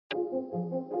Hey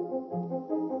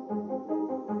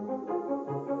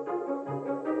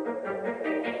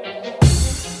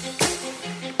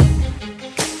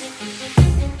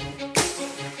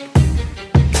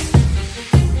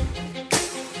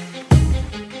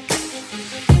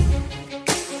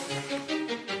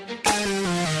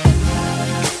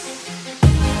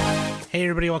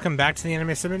everybody, welcome back to the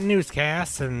Anime Summit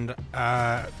Newscast, and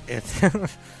it's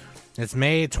it's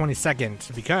May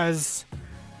 22nd, because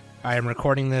I am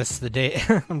recording this the day,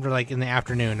 like in the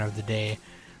afternoon of the day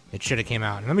it should have came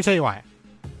out, and let me tell you why.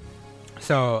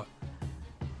 So,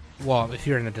 well, if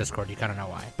you're in the Discord, you kind of know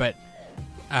why, but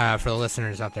for the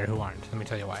listeners out there who aren't, let me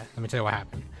tell you why. Let me tell you what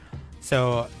happened.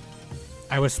 So,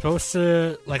 I was supposed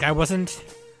to, like, I wasn't,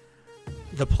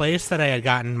 the place that I had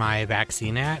gotten my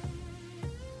vaccine at,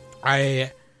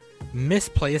 I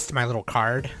misplaced my little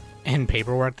card and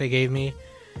paperwork they gave me,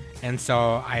 and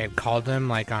so I had called them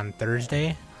like on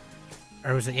Thursday,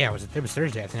 or was it? Yeah, it was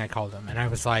Thursday. I think I called them, and I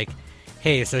was like,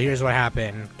 "Hey, so here's what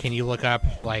happened. Can you look up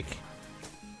like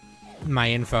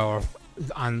my info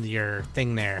on your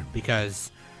thing there,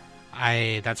 because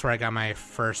that's where I got my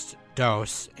first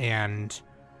dose, and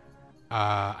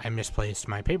I misplaced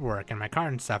my paperwork and my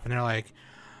card and stuff." And they're like,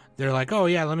 "Oh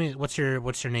yeah, what's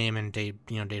your name and date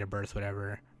of birth,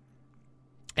 whatever."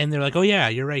 And they're like, "Oh yeah,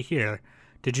 you're right here.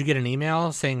 Did you get an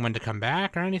email saying when to come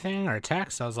back or anything, or a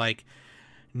text?" I was like,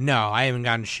 "No, I haven't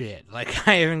gotten shit. Like,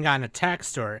 I haven't gotten a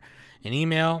text or an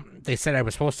email. They said I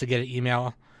was supposed to get an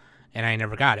email, and I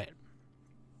never got it."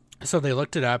 So they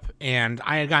looked it up, and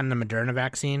I had gotten the Moderna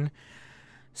vaccine.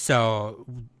 So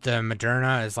the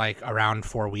Moderna is like around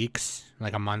 4 weeks,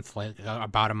 like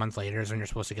about a month later is when you're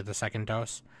supposed to get the second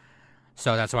dose.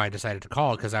 So that's why I decided to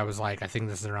call, because I was like, I think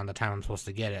this is around the time I'm supposed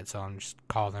to get it. So I'm just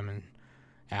call them and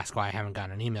ask why I haven't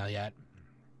gotten an email yet.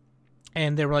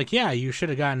 And they were like, "Yeah, you should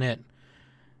have gotten it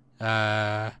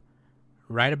right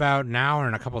about now or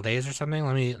in a couple days or something.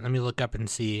 Let me look up and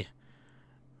see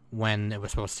when it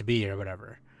was supposed to be or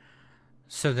whatever."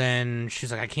 So then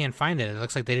she's like, "I can't find it. It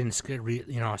looks like they didn't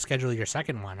schedule your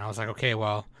second one." I was like, "Okay,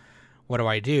 well, what do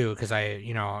I do?" Because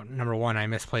number one, I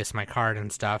misplaced my card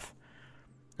and stuff.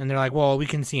 And they're like, "Well, we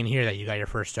can see in here that you got your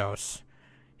first dose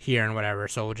here and whatever,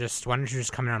 so why don't you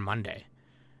just come in on Monday?"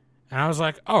 And I was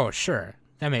like, "Oh, sure.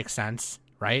 That makes sense,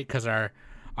 right? Because our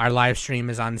live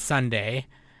stream is on Sunday,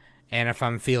 and if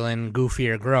I'm feeling goofy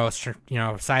or gross,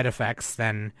 side effects,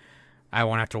 then I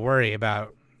won't have to worry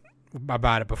about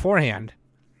it beforehand."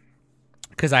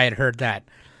 Because I had heard that,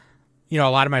 a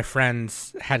lot of my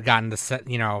friends had gotten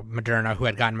Moderna, who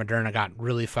had gotten Moderna, got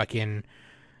really fucking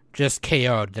just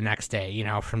KO'd the next day,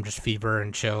 from just fever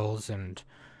and chills and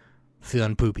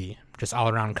feeling poopy, just all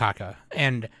around caca.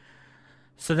 And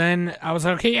so then I was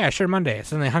like, "Okay, yeah, sure, Monday."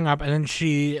 So then they hung up, and then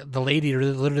the lady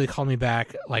literally called me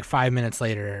back like 5 minutes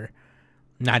later,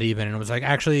 not even, and it was like,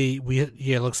 "Actually,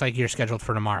 it looks like you're scheduled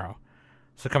for tomorrow,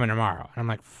 so come in tomorrow." And I'm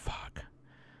like, fuck.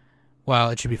 Well,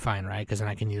 it should be fine, right? Because then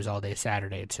I can use all day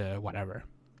Saturday to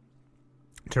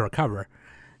recover,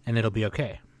 and it'll be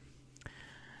okay.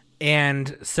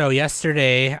 And so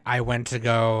yesterday I was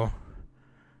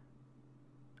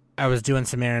doing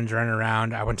some errands, running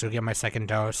around. I went to get my second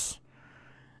dose,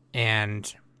 and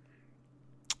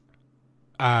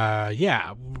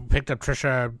picked up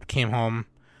Trisha, came home.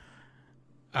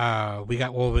 We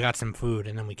got some food,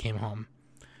 and then we came home.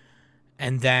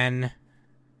 And then,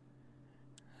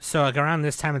 so like around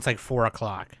this time, it's like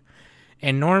 4:00.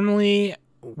 And normally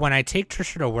when I take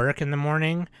Trisha to work in the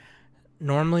morning,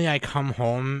 normally I come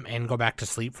home and go back to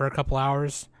sleep for a couple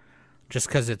hours, just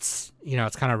because it's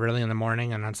kind of early in the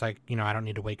morning, and it's like, I don't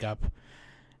need to wake up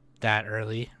that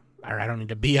early, or I don't need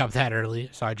to be up that early,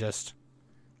 so I just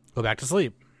go back to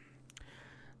sleep.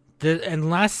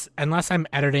 Unless I'm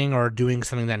editing or doing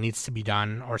something that needs to be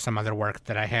done, or some other work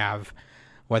that I have,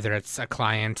 whether it's a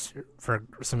client for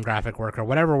some graphic work or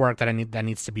whatever work that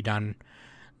needs to be done,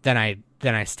 then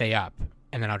I stay up,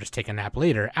 and then I'll just take a nap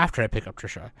later after I pick up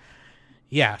Trisha.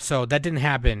 Yeah, so that didn't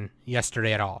happen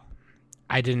yesterday at all.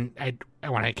 When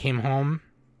I came home,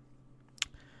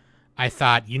 I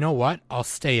thought, you know what? I'll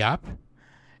stay up,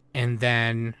 and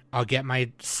then I'll get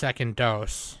my second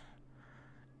dose,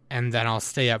 and then I'll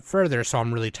stay up further, so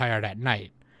I'm really tired at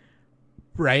night.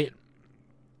 Right?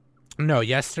 No,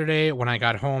 yesterday when I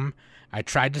got home, I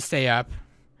tried to stay up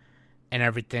and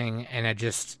everything, and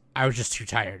I was just too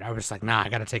tired. I was like, nah, I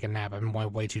gotta take a nap. I'm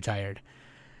way too tired.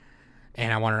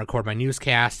 And I want to record my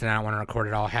newscast, and I don't want to record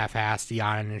it all half-assed,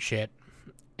 yawning and shit.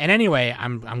 And anyway,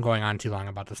 I'm going on too long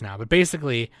about this now. But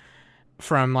basically,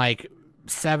 from like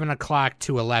 7 o'clock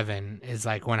to 11 is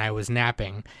like when I was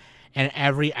napping. And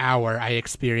every hour I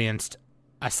experienced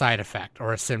a side effect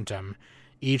or a symptom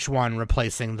each one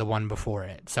replacing the one before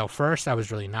it. So first I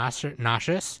was really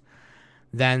nauseous.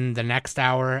 Then the next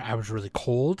hour I was really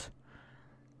cold.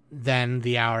 Then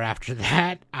the hour after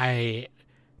that I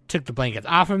took the blankets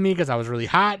off of me because I was really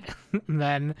hot.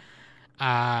 Then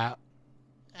after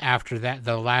that,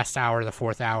 the last hour, the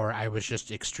fourth hour, I was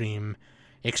just extreme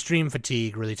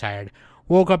fatigue, really tired.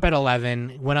 Woke up at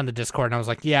 11, went on the Discord, and I was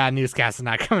like, yeah, newscast is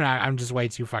not coming out. I'm just way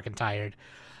too fucking tired.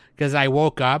 Because I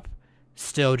woke up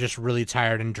still just really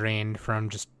tired and drained from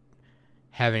just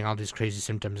having all these crazy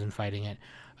symptoms and fighting it.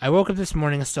 I woke up this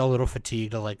morning still a little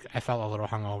fatigued, like I felt a little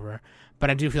hungover, but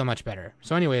I do feel much better.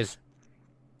 So anyways,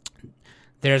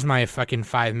 there's my fucking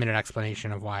 5-minute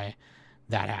explanation of why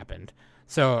that happened.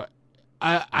 So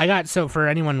so for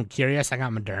anyone curious, I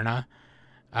got Moderna.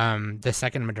 The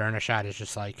second Moderna shot is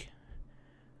just like,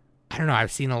 I don't know,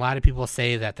 I've seen a lot of people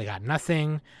say that they got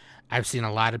nothing. I've seen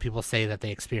a lot of people say that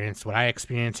they experienced what I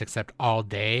experienced, except all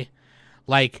day.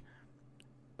 Like,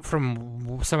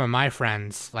 from some of my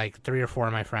friends, like 3 or 4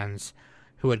 of my friends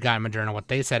who had gotten Moderna, what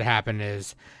they said happened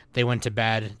is they went to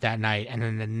bed that night, and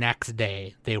then the next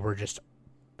day they were just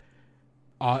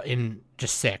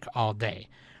sick all day.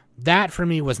 That for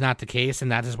me was not the case,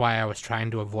 and that is why I was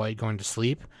trying to avoid going to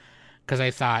sleep, because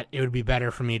I thought it would be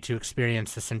better for me to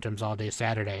experience the symptoms all day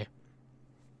Saturday.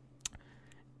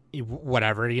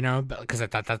 Whatever, because I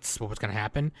thought that's what was going to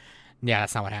happen. Yeah,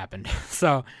 that's not what happened.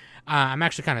 So I'm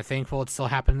actually kind of thankful it still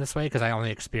happened this way, because I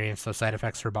only experienced those side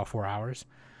effects for about 4 hours,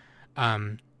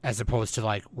 as opposed to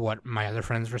like what my other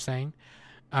friends were saying.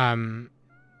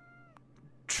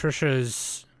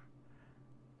 Trisha's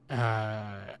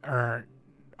our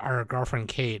girlfriend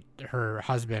Kate, her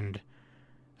husband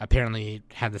apparently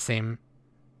had the same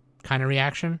kind of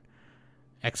reaction,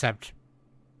 except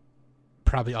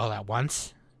probably all at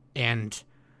once, and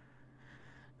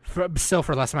still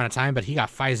for less amount of time, but he got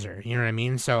Pfizer, you know what I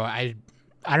mean? So I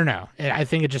don't know. I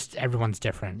think everyone's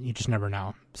different. You just never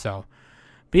know. So,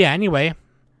 but yeah, anyway,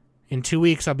 in 2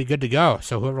 weeks I'll be good to go.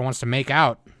 So whoever wants to make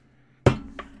out,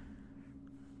 come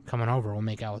on over. We'll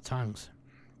make out with tongues.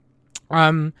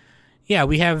 Yeah,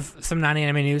 we have some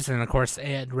non-anime news and of course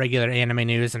regular anime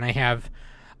news, and I have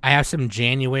some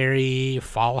January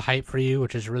fall hype for you,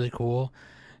 which is really cool.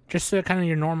 Just kind of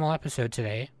your normal episode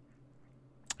today.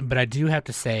 But I do have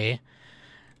to say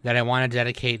that I want to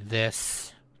dedicate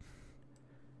this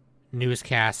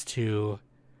newscast to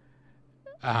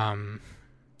Kentaro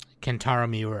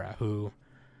Miura, who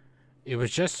it was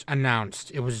just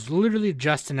announced. It was literally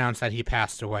just announced that he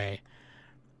passed away.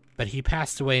 But he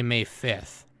passed away May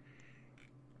 5th.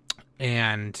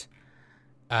 And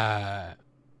yeah,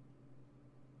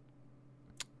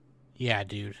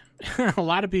 dude. A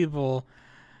lot of people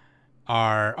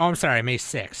are... Oh, I'm sorry, May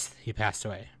 6th he passed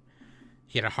away.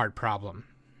 He had a heart problem.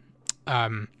 I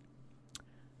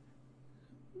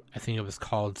think it was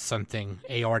called something,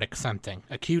 aortic something.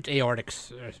 Acute aortic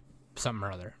something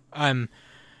or other.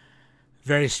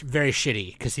 Very, very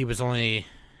shitty, because he was only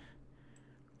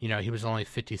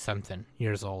 50-something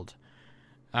years old.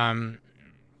 And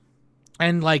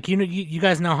like, you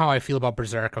guys know how I feel about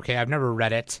Berserk, okay? I've never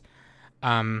read it.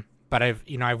 But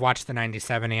I've watched the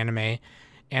 97 anime,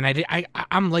 and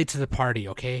I'm late to the party,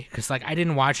 okay? Because like I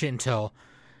didn't watch it until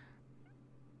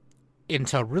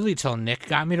Nick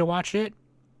got me to watch it,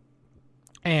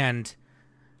 and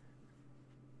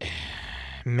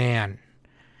man,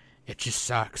 it just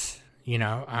sucks,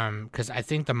 because I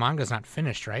think the manga's not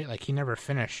finished, right? Like he never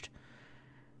finished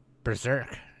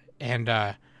Berserk, and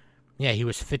yeah, he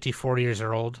was 54 years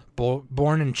old,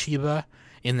 born in Chiba,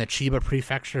 in the Chiba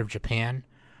prefecture of Japan.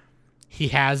 He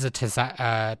has a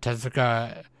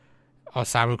Tezuka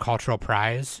Osamu Cultural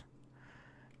Prize.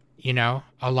 A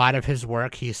lot of his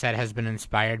work, he said, has been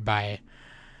inspired by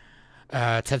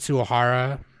Tetsuo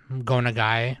Hara, Go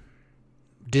Nagai,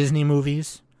 Disney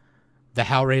movies, the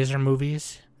Hellraiser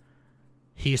movies.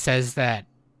 He says that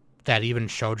even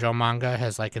shoujo manga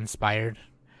has like inspired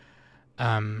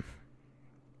a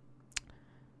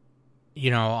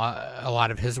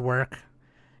lot of his work.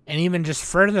 And even just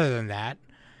further than that,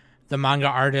 the manga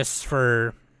artists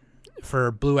for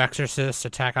Blue Exorcist,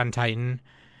 Attack on Titan,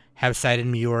 have cited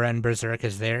Miura and Berserk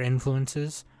as their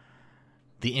influences.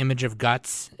 The image of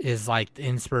Guts is like the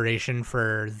inspiration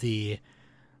for the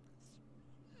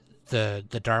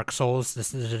Dark Souls.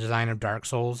 This is the design of Dark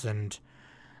Souls, and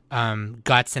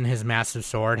Guts and his massive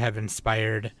sword have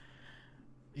inspired,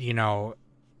 the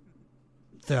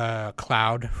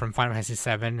Cloud from Final Fantasy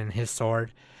VII and his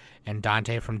sword, and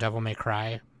Dante from Devil May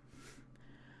Cry.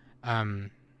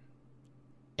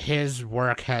 His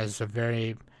work has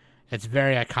it's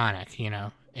very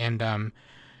iconic, and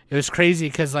it was crazy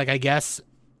because, like, I guess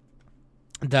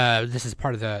this is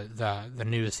part of the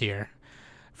news here.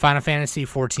 Final Fantasy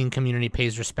XIV community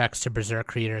pays respects to Berserk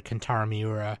creator Kentaro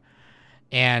Miura,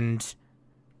 and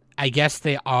I guess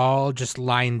they all just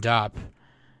lined up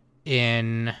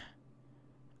in,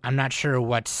 I'm not sure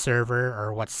what server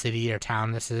or what city or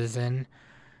town this is in,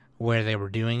 where they were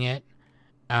doing it.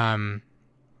 But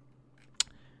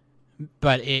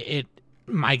I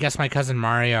guess my cousin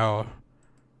Mario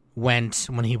went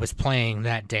when he was playing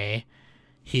that day.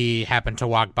 He happened to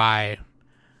walk by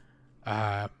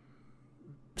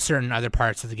certain other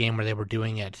parts of the game where they were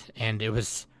doing it, and it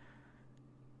was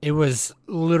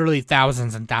literally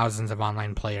thousands and thousands of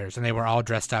online players, and they were all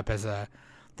dressed up as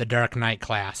the Dark Knight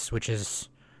class, which is,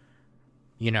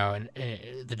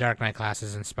 the Dark Knight class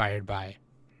is inspired by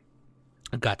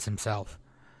Guts himself.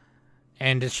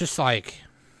 And it's just like,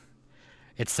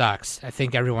 it sucks. I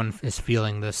think everyone is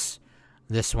feeling this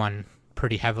one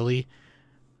pretty heavily.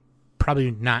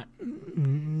 Probably not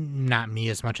me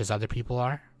as much as other people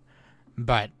are,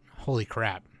 but holy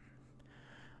crap.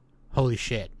 Holy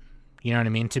shit. You know what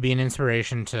I mean? To be an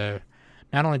inspiration to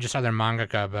not only just other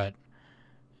mangaka, but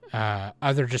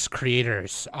other just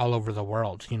creators all over the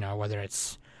world, whether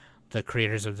it's the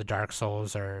creators of the Dark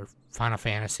Souls or Final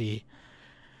Fantasy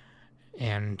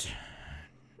and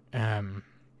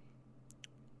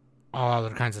all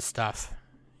other kinds of stuff,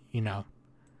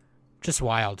 just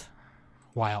wild.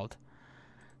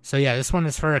 So yeah, this one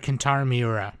is for Kentaro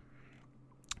Miura.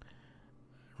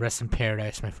 Rest in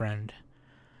paradise, my friend.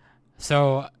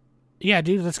 So yeah,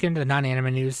 dude, let's get into the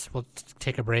non-anime news. We'll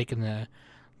take a break in the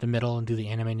middle and do the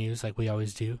anime news like we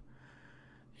always do.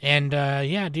 And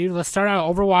yeah, dude, let's start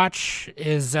out. Overwatch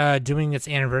is doing its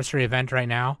anniversary event right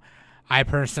now. I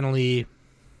personally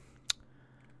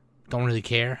don't really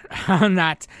care. I'm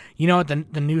not, the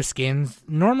new skins.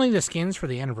 Normally the skins for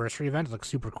the anniversary event look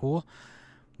super cool.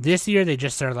 This year they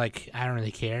just are like, I don't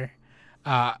really care.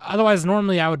 Otherwise,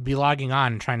 normally I would be logging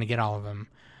on and trying to get all of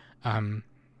them.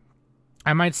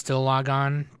 I might still log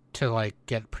on to like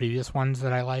get previous ones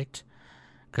that I liked,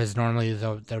 because normally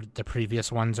the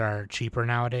previous ones are cheaper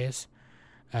nowadays.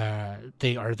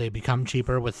 They become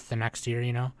cheaper with the next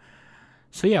year,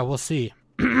 So yeah, we'll see.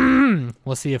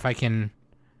 We'll see if I can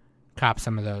cop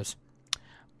some of those.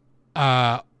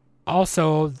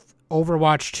 Also,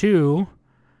 Overwatch 2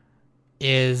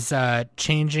 is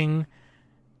changing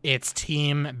its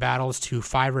team battles to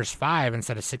 5 vs 5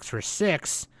 instead of 6 vs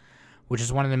 6, which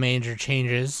is one of the major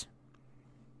changes.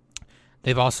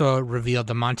 They've also revealed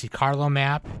the Monte Carlo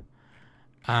map.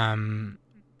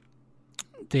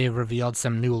 They've revealed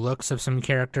some new looks of some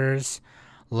characters,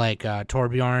 like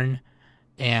Torbjorn.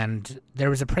 And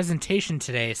there was a presentation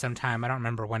today sometime. I don't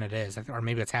remember when it is, or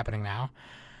maybe it's happening now.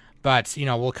 But,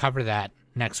 we'll cover that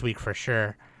next week for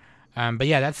sure. But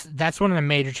yeah, that's one of the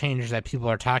major changes that people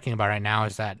are talking about right now,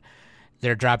 is that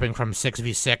they're dropping from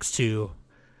 6v6 to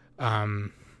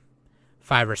 5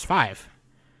 vs 5.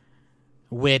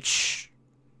 Which,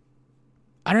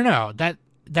 I don't know, that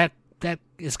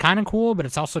is kind of cool, but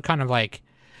it's also kind of like,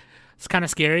 it's kind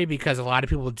of scary, because a lot of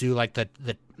people do like the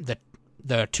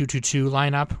 2-2-2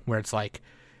 lineup, where it's like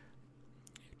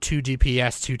 2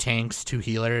 DPS, 2 tanks, 2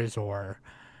 healers, or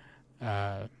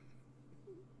 2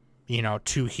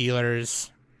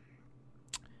 healers,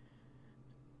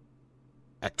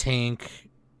 a tank,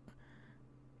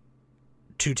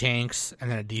 2 tanks,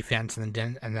 and then a defense, and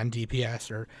then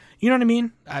DPS, or you know what I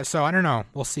mean. So I don't know.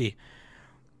 We'll see.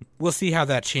 We'll see how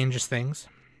that changes things.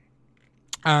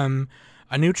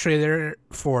 A new trailer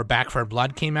for Back 4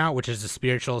 Blood came out, which is a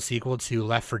spiritual sequel to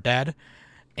Left 4 Dead,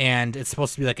 and it's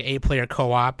supposed to be like an 8-player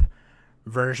co-op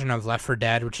version of Left 4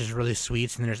 Dead, which is really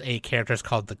sweet. And there's 8 characters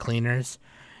called the Cleaners,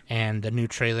 and the new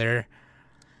trailer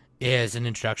is an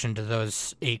introduction to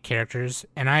those 8 characters.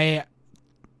 And I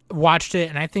watched it,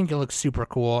 and I think it looks super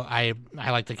cool. I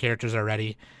like the characters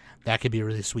already. That could be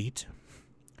really sweet.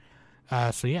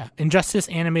 So yeah, Injustice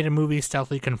animated movie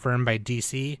stealthily confirmed by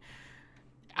DC.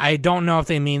 I don't know if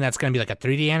they mean that's going to be like a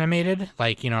 3D animated,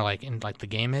 like, like in like the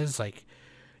game is, like,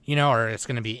 or it's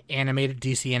going to be animated,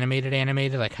 DC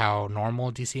animated, like how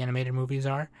normal DC animated movies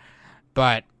are.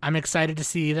 But I'm excited to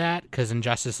see that, because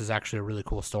Injustice is actually a really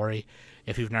cool story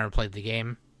if you've never played the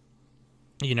game.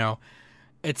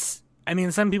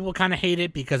 Some people kind of hate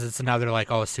it because it's another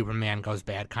like, oh, Superman goes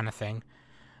bad kind of thing.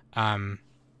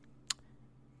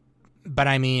 But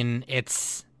I mean,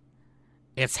 it's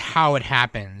how it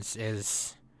happens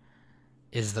is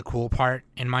the cool part,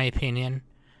 in my opinion.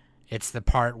 It's the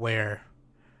part where,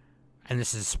 and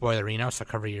this is spoilerino, so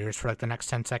cover your ears for like the next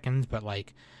 10 seconds, but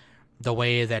like the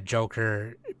way that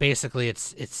Joker, basically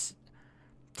it's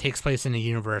takes place in a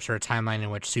universe or a timeline in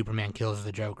which Superman kills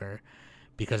the Joker,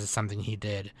 because it's something he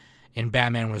did, and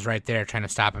Batman was right there trying to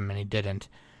stop him, and he didn't,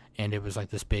 and it was like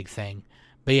this big thing.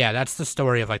 But yeah, that's the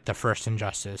story of like the first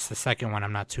Injustice. The second one,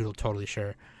 I'm not totally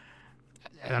sure.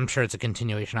 I'm sure it's a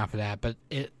continuation off of that, but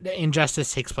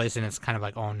Injustice takes place in its kind of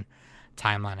like own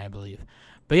timeline, I believe.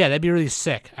 But yeah, that'd be really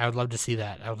sick. I would love to see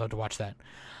that. I would love to watch that.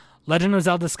 Legend of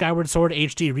Zelda Skyward Sword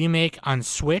HD remake on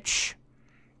Switch.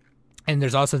 And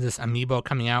there's also this amiibo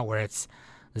coming out where it's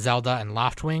Zelda and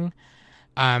Loftwing.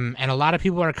 And a lot of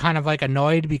people are kind of like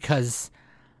annoyed because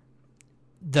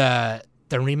the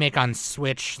remake on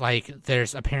Switch, like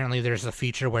there's a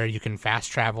feature where you can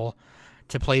fast travel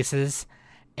to places,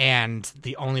 and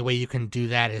the only way you can do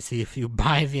that is if you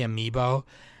buy the amiibo,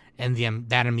 and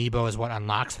that amiibo is what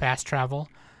unlocks fast travel.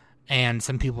 And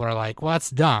some people are like, well,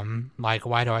 that's dumb. Like,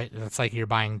 why do I... It's like you're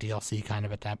buying DLC kind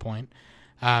of at that point.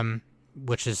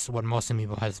 Which is what most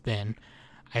amiibo has been,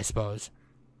 I suppose.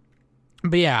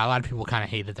 But yeah, a lot of people kind of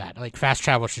hated that. Like, fast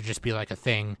travel should just be like a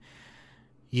thing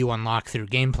you unlock through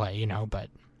gameplay, you know? But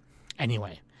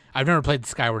anyway, I've never played the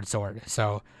Skyward Sword.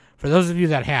 So for those of you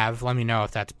that have, let me know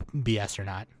if that's BS or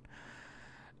not.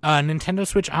 Nintendo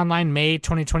Switch Online May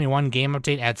 2021 game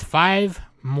update adds 5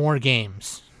 more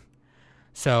games.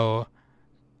 So,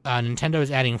 Nintendo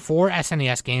is adding 4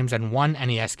 SNES games and 1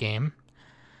 NES game.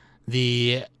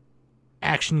 The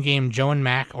action game Joe and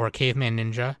Mac, or Caveman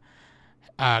Ninja,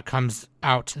 comes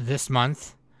out this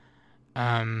month.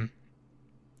 Then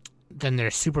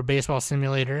there's Super Baseball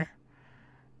Simulator,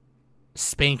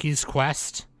 Spanky's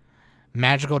Quest,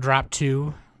 Magical Drop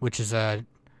 2, which is a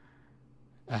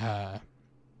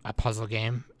puzzle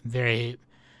game. Very,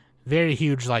 very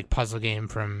huge, like, puzzle game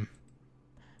from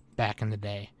back in the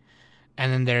day.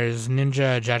 And then there's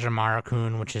Ninja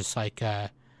Jajamara-kun, which is like I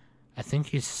think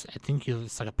he's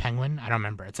like a penguin. I don't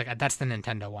remember. It's like that's the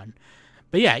Nintendo one.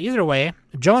 But yeah, either way,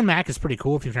 Joe and Mac is pretty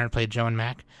cool if you've never played Joe and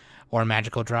Mac or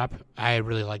Magical Drop. I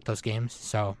really like those games.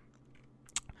 So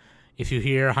if you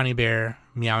hear Honey Bear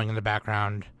meowing in the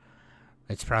background,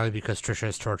 it's probably because Trisha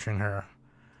is torturing her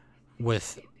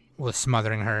with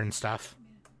smothering her and stuff.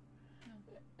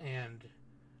 And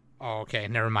oh, okay,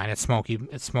 never mind. It's Smokey.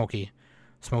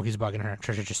 Smokey's bugging her.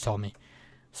 Trisha just told me.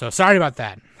 So sorry about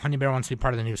that. Honey Bear wants to be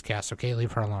part of the newscast, okay?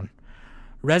 Leave her alone.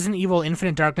 Resident Evil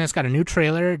Infinite Darkness got a new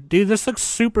trailer. Dude, this looks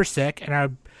super sick,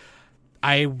 and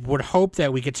I would hope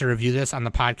that we get to review this on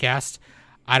the podcast.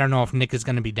 I don't know if Nick is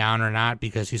going to be down or not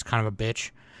because he's kind of a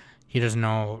bitch. He doesn't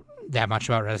know that much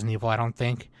about Resident Evil, I don't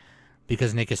think,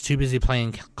 because Nick is too busy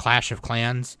playing Clash of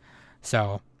Clans.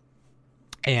 So,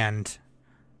 and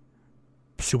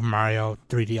Super Mario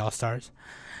 3D All-Stars.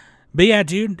 But yeah,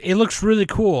 dude, it looks really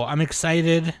cool. I'm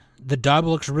excited. The dub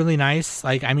looks really nice.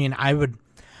 Like, I mean, I would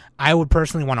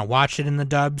personally want to watch it in the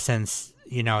dub since,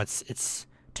 you know, it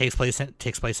takes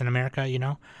place in America, you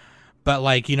know. But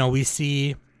like, you know, we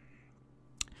see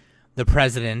the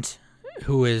president,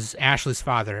 who is Ashley's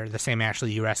father, the same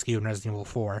Ashley you rescue in Resident Evil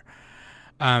 4.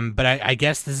 But I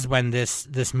guess this is when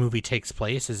this movie takes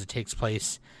place, as it takes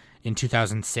place in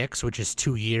 2006, which is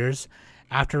 2 years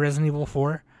after Resident Evil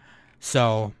 4.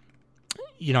 So,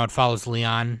 you know, it follows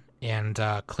Leon and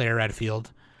Claire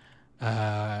Redfield,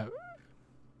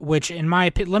 which in my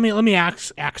opinion, let me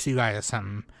ask you guys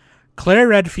something. Claire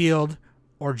Redfield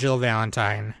or Jill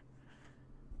Valentine?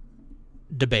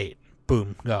 Debate.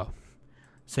 Boom. Go.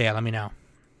 So yeah, let me know.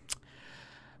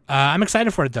 I'm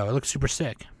excited for it though. It looks super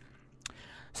sick.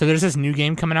 So there's this new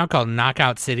game coming out called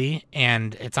Knockout City,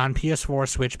 and it's on PS4,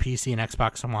 Switch, PC, and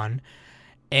Xbox One.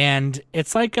 And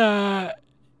it's like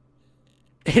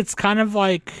it's kind of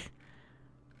like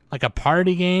a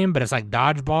party game, but it's like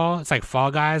dodgeball. It's like Fall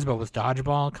Guys, but with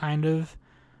dodgeball, kind of.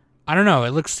 I don't know.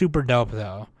 It looks super dope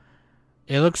though.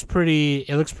 It looks pretty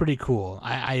cool.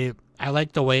 I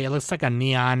like the way it looks, like a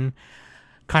neon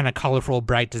kind of colorful,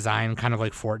 bright design, kind of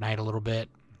like Fortnite a little bit.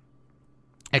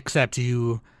 Except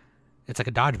it's like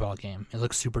a dodgeball game. It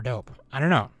looks super dope. I don't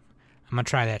know. I'm gonna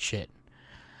try that shit.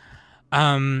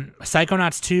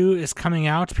 Psychonauts 2 is coming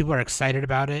out. People are excited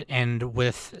about it, and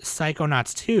with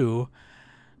Psychonauts 2,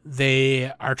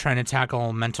 they are trying to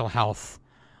tackle mental health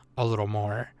a little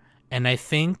more. And I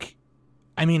think,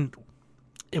 I mean,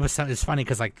 it's funny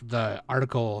because like the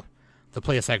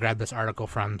place I grabbed this article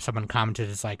from, someone commented,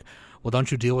 it's like, well,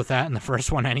 don't you deal with that in the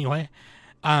first one anyway?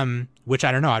 Which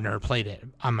I don't know. I've never played it.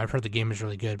 I've heard the game is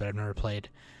really good, but I've never played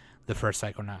the first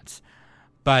Psychonauts.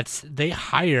 But they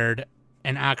hired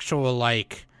an actual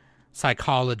like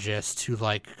psychologist to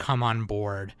like come on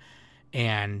board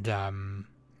and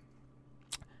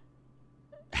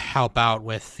help out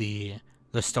with the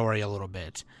story a little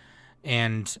bit.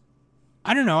 And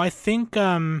I don't know. I think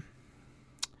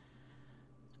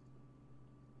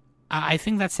I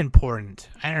think that's important.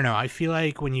 I don't know. I feel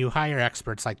like when you hire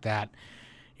experts like that,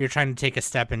 you're trying to take a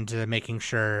step into making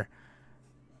sure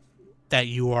that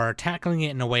you are tackling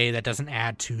it in a way that doesn't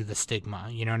add to the stigma.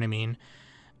 You know what I mean?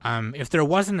 If there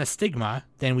wasn't a stigma,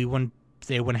 then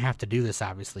they wouldn't have to do this,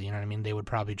 obviously. You know what I mean? They would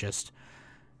probably just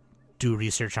do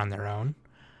research on their own.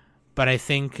 But I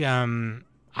think,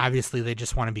 obviously, they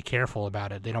just want to be careful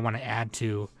about it. They don't want to add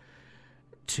to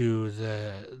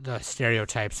the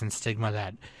stereotypes and stigma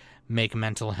that make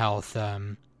mental health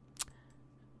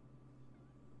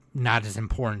not as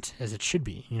important as it should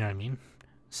be. You know what I mean?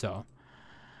 So,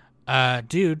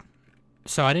 dude,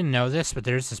 so I didn't know this, but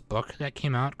there's this book that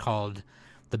came out called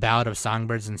The Ballad of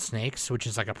Songbirds and Snakes, which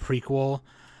is like a prequel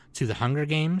to The Hunger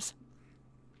Games.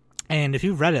 And if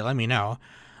you've read it, let me know.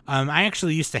 I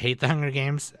actually used to hate The Hunger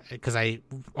Games because I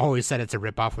always said it's a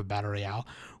ripoff of Battle Royale,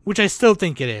 which I still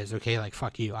think it is, okay? Like,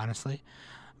 fuck you, honestly.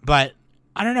 But,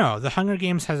 I don't know. The Hunger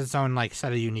Games has its own, like,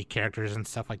 set of unique characters and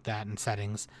stuff like that and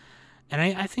settings. And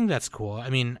I think that's cool. I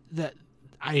mean,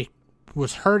 I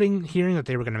was hearing that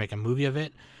they were going to make a movie of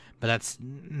it, but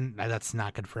that's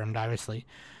not confirmed, obviously.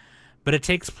 But it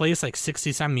takes place, like,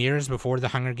 60-some years before The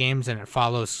Hunger Games, and it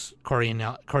follows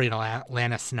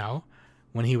Coriolanus Snow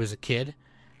when he was a kid,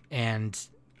 and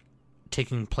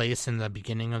taking place in the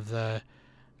beginning of the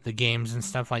games and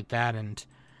stuff like that. And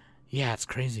yeah, it's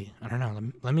crazy. I don't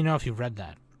know. Let me know if you've read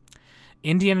that.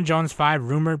 Indiana Jones 5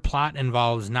 rumored plot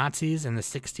involves Nazis in the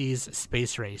 60s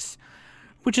space race,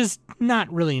 which is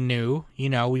not really new. You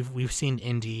know, we've seen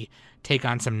Indy take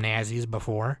on some Nazis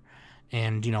before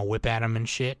and, you know, whip at them and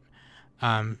shit.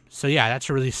 So yeah, that's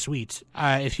really sweet.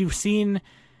 If you've seen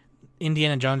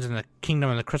Indiana Jones and the Kingdom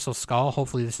of the Crystal Skull,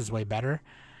 hopefully this is way better.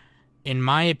 In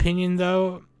my opinion,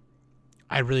 though,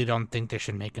 I really don't think they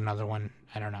should make another one.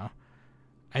 I don't know.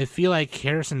 I feel like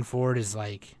Harrison Ford is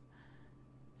like,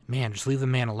 man, just leave the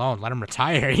man alone. Let him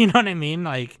retire. You know what I mean?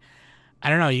 Like,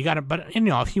 I don't know. You gotta, but, you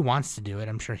know, if he wants to do it,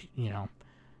 I'm sure, you know,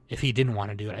 if he didn't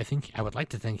want to do it, I would like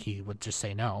to think he would just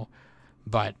say no.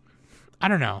 But, I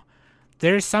don't know.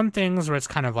 There's some things where it's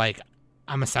kind of like,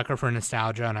 I'm a sucker for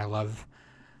nostalgia and I love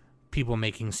people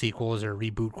making sequels or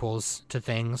rebootquels to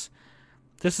things.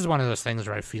 This is one of those things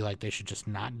where I feel like they should just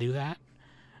not do that.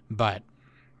 But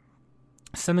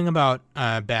something about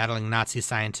battling Nazi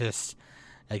scientists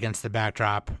against the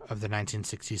backdrop of the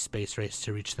 1960s space race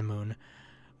to reach the moon,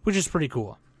 which is pretty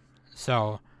cool.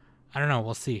 So, I don't know.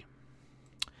 We'll see.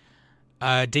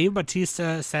 Dave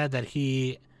Bautista said that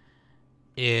he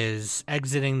is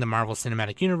exiting the Marvel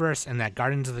Cinematic Universe and that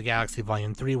Guardians of the Galaxy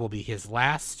Volume 3 will be his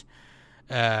last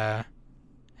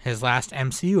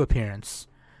MCU appearance.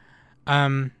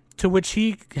 To which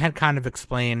he had kind of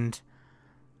explained,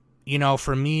 you know,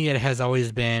 for me, it has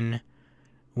always been,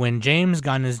 when James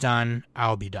Gunn is done,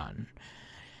 I'll be done.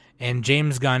 And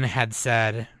James Gunn had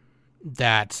said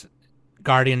that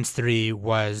Guardians 3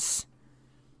 was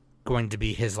going to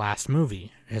be his last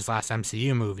movie, his last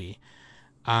MCU movie.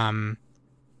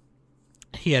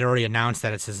 He had already announced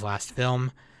that it's his last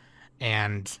film,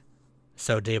 and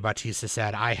so Dave Bautista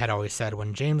said, I had always said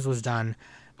when James was done,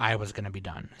 I was going to be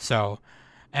done. So,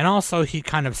 and also he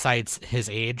kind of cites his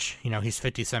age. You know, he's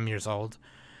 50-some years old,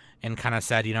 and kind of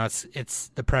said, you know, it's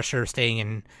the pressure of staying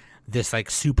in this, like,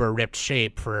 super ripped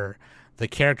shape for the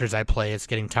characters I play. It's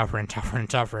getting tougher and tougher and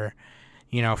tougher,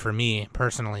 you know, for me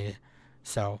personally.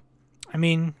 So, I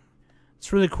mean,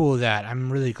 it's really cool that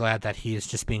I'm really glad that he is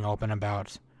just being open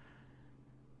about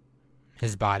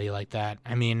his body like that.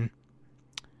 I mean,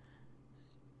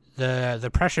 the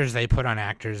pressures they put on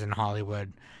actors in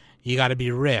Hollywood, you got to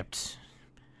be ripped,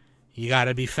 you got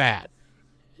to be fat,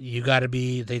 you got to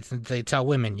be, they tell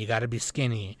women, you got to be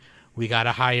skinny, we got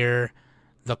to hire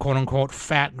the quote-unquote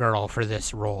fat girl for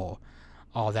this role,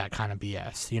 all that kind of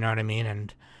BS, you know what I mean?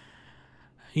 And,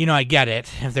 you know, I get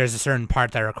it, if there's a certain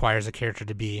part that requires a character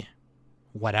to be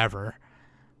whatever.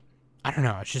 I don't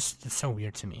know, it's so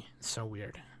weird to me. It's so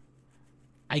weird.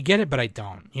 I get it, but I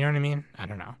don't. You know what I mean? I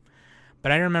don't know.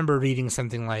 But I remember reading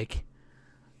something like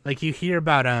you hear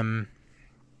about,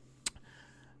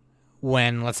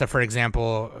 when, let's say, for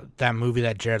example, that movie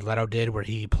that Jared Leto did where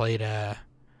he played,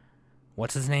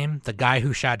 what's his name? The guy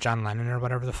who shot John Lennon or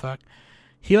whatever the fuck.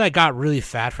 He, like, got really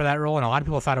fat for that role, and a lot of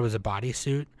people thought it was a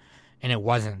bodysuit, and it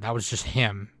wasn't. That was just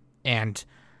him. And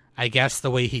I guess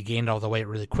the way he gained all the weight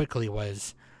really quickly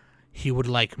was he would,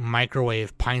 like,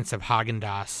 microwave pints of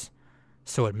Haagen-Dazs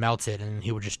so it melted, and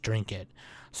he would just drink it.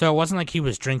 So it wasn't like he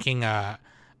was drinking a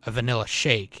vanilla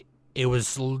shake. It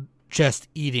was just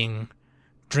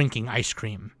drinking ice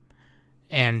cream.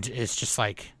 And it's just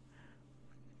like,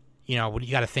 you know, what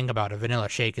you got to think about, a vanilla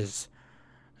shake is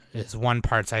 1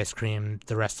 part's ice cream,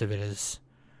 the rest of it is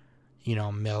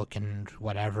milk and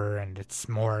whatever, and it's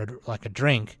more like a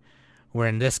drink. Where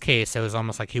in this case, it was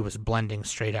almost like he was blending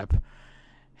straight up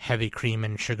heavy cream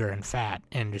and sugar and fat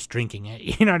and just drinking it.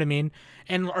 You know what I mean?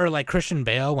 Or like Christian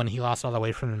Bale when he lost all the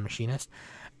weight from The Machinist.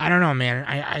 I don't know,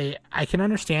 man. I can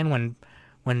understand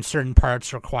when certain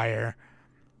parts require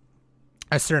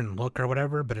a certain look or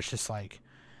whatever, but it's just like,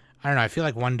 I don't know. I feel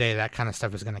like one day that kind of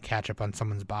stuff is going to catch up on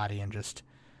someone's body and just,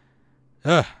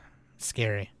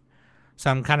 scary. So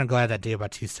I'm kind of glad that Dave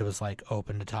Bautista was like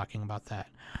open to talking about that.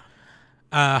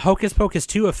 Hocus Pocus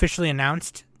 2 officially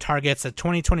announced, targets a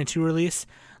 2022 release.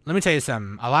 Let me tell you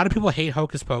something. A lot of people hate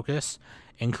Hocus Pocus,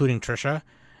 including Trisha.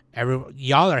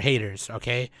 Y'all are haters,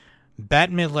 okay?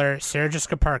 Bette Midler, Sarah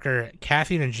Jessica Parker,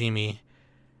 Kathy Najimy,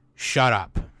 shut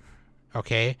up,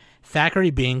 okay?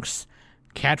 Thackeray Binks,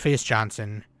 Catface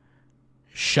Johnson,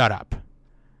 shut up.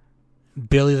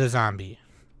 Billy the Zombie.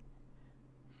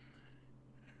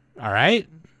 All right?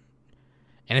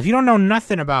 And if you don't know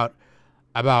nothing about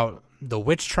the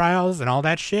witch trials and all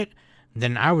that shit,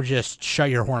 then I would just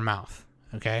shut your whore mouth,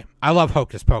 okay? I love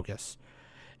Hocus Pocus,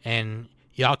 and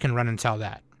y'all can run and tell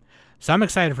that. So I'm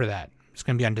excited for that. It's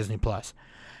going to be on Disney+.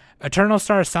 Eternal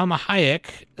star Salma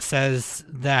Hayek says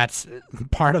that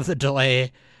part of the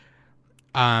delay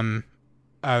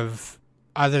of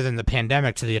other than the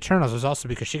pandemic to the Eternals was also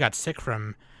because she got sick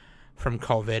from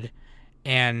COVID,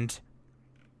 and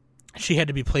she had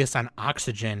to be placed on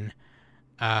oxygen.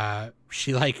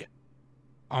 She like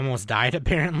almost died,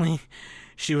 apparently.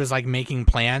 She was like making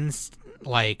plans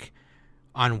like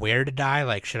on where to die,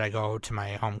 like should I go to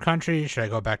my home country, should I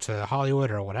go back to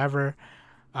Hollywood or whatever.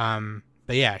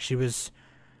 But yeah, she was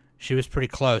pretty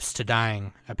close to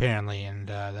dying, apparently, and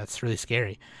that's really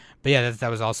scary. But yeah, that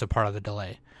was also part of the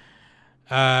delay.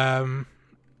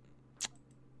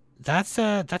 That's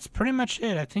pretty much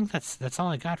it. I think that's all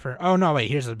I got for. Oh no,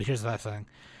 wait. Here's the last thing.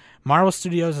 Marvel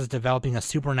Studios is developing a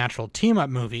supernatural team-up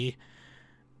movie,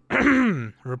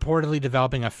 reportedly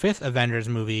developing a fifth Avengers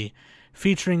movie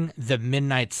featuring the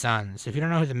Midnight Suns. If you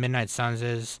don't know who the Midnight Suns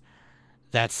is,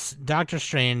 that's Doctor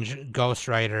Strange, Ghost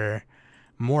Rider,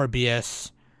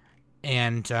 Morbius,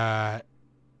 and they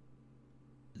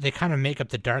kind of make up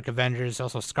the Dark Avengers.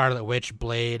 Also Scarlet Witch,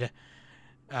 Blade.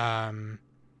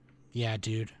 Yeah,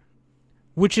 dude.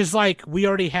 Which is like, we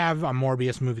already have a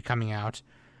Morbius movie coming out,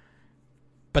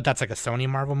 but that's like a Sony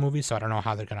Marvel movie, so I don't know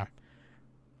how they're gonna.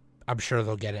 I'm sure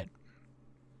they'll get it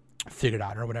figured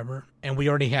out or whatever. And we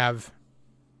already have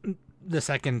the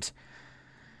second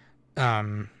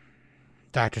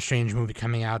Doctor Strange movie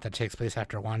coming out that takes place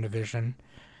after WandaVision.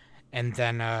 And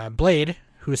then Blade,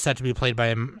 who is set to be played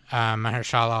by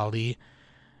Mahershala Ali.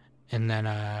 And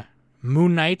then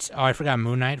Moon Knight. Oh, I forgot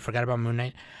Moon Knight. Forgot about Moon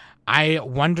Knight. I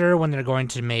wonder when they're going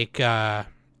to make a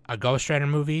Ghost Rider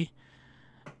movie.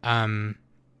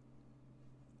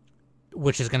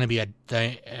 Which is going to be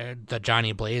the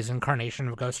Johnny Blaze incarnation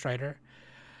of Ghost Rider.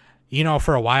 You know,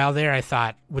 for a while there, I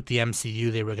thought with the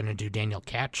MCU they were going to do Daniel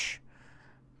Ketch.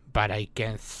 But I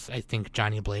think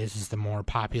Johnny Blaze is the more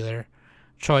popular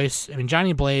choice. I mean,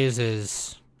 Johnny Blaze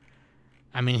is...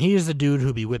 I mean, he's the dude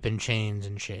who be whipping chains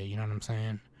and shit, you know what I'm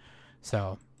saying?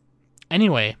 So,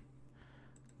 anyway,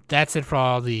 that's it for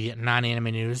all the non-anime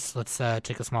news. Let's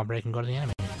take a small break and go to the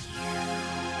anime news.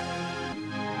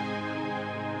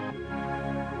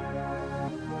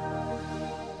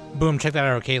 Boom, check that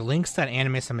out, okay?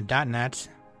 Links.animesummit.net.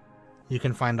 You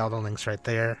can find all the links right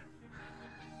there.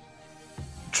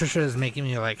 Trisha is making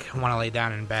me, like, want to lay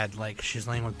down in bed. Like, she's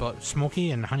laying with both Smokey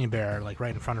and Honey Bear, like,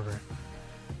 right in front of her.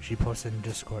 She posted in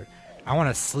Discord. I want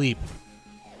to sleep.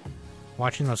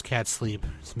 Watching those cats sleep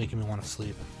is making me want to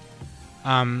sleep.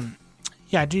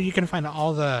 Yeah, dude, you can find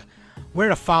all the where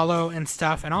to follow and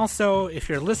stuff. And also, if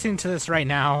you're listening to this right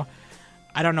now,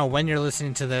 I don't know when you're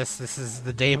listening to this. This is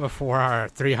the day before our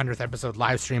 300th episode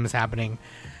live stream is happening.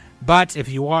 But if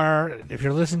you're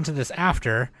listening to this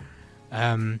after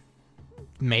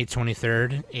May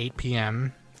 23rd, 8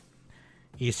 p.m.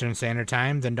 Eastern Standard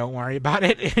Time, then don't worry about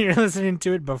it. If you're listening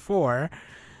to it before,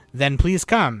 then please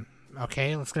come.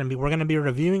 Okay, we're gonna be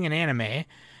reviewing an anime.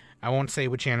 I won't say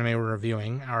which anime we're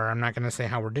reviewing, or I'm not gonna say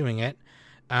how we're doing it.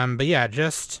 But yeah,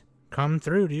 just come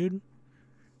through, dude.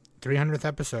 300th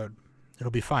episode. It'll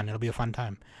be fun. It'll be a fun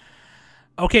time.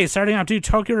 Okay, starting out, dude,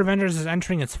 Tokyo Revengers is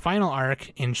entering its final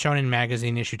arc in Shonen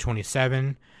Magazine issue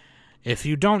 27. If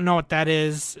you don't know what that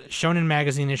is, Shonen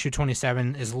Magazine issue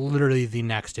 27 is literally the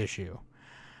next issue.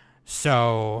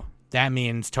 So that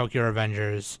means Tokyo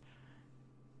Revengers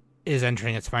is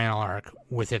entering its final arc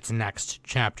with its next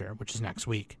chapter, which is next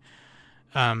week.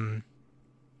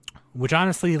 Which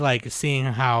honestly, like, seeing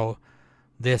how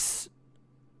this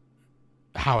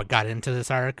how it got into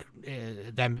this arc.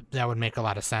 That would make a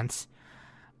lot of sense,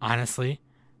 honestly,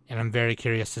 and I'm very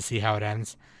curious to see how it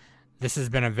ends. This has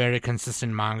been a very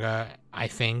consistent manga, I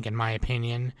think, in my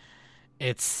opinion.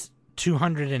 It's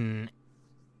 200 and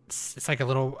it's like a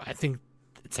little, I think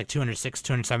it's like 206,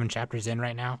 207 chapters in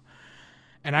right now.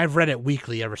 And I've read it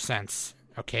weekly ever since,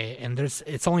 okay? And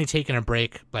it's only taken a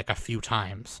break like a few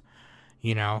times,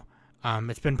 you know?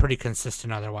 It's been pretty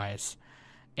consistent otherwise.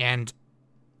 And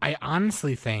I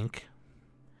honestly think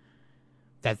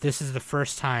that this is the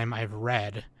first time I've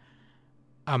read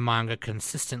a manga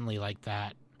consistently like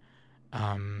that,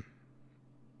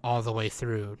 all the way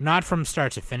through. Not from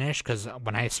start to finish, because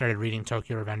when I started reading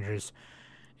Tokyo Revengers,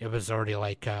 it was already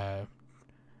like, I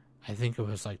think it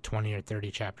was like 20 or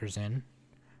 30 chapters in.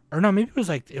 Or no, maybe it was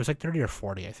like 30 or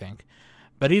 40, I think.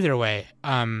 But either way,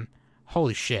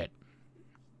 holy shit.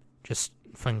 Just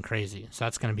fucking crazy. So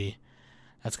that's gonna be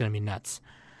nuts.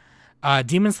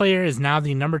 Demon Slayer is now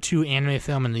the number 2 anime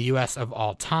film in the US of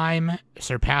all time,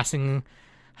 surpassing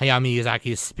Hayao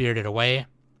Miyazaki's Spirited Away.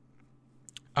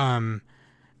 And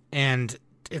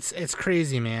it's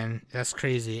crazy, man. That's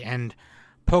crazy. And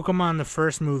Pokemon, the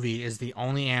first movie, is the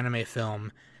only anime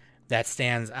film that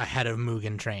stands ahead of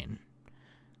Mugen Train.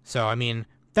 So, I mean,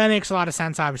 that makes a lot of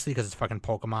sense, obviously, because it's fucking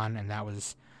Pokemon, and that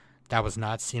was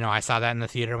nuts. You know, I saw that in the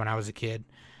theater when I was a kid.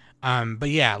 But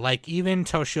yeah, like, even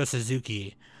Toshio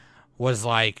Suzuki was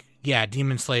like, yeah,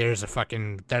 Demon Slayer is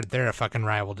they're a fucking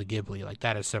rival to Ghibli. Like,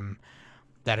 that is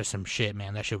some shit,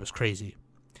 man. That shit was crazy.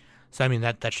 So, I mean,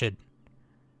 that should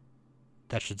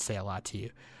say a lot to you.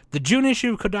 The June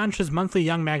issue of Kodansha's monthly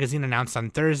Young magazine announced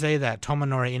on Thursday that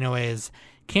Tomonori Inoue's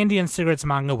Candy and Cigarettes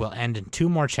manga will end in 2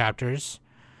 more chapters.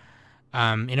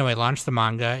 Inoue launched the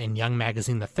manga in Young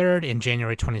Magazine the Third in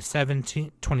January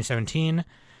 2017,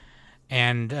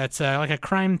 and it's like a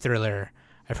crime thriller.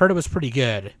 I've heard it was pretty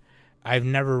good. I've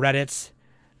never read it,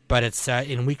 but it's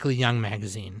in Weekly Young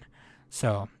Magazine.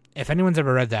 So, if anyone's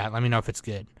ever read that, let me know if it's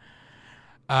good.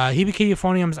 Hibiki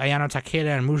Euphonium's Ayano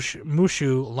Takeda and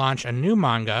Mushu launch a new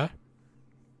manga.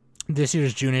 This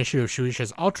year's June issue of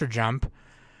Shueisha's Ultra Jump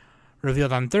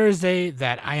revealed on Thursday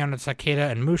that Ayano Takeda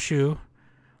and Mushu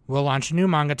will launch a new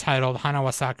manga titled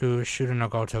Hanawasaku Shuru no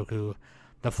Gotoku,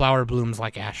 The Flower Blooms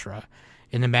Like Ashura,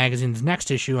 in the magazine's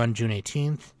next issue on June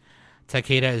 18th.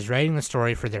 Takeda is writing the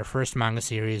story for their first manga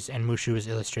series, and Mushu is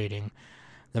illustrating.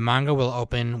 The manga will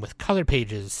open with color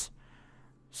pages.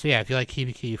 So yeah, if you like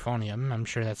Hibiki Euphonium, I'm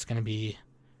sure that's going to be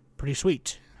pretty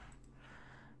sweet.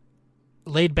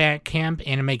 Laid Back Camp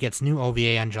anime gets new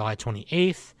OVA on July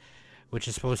 28th, which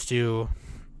is supposed to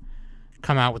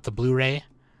come out with the Blu-ray.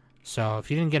 So if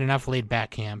you didn't get enough Laid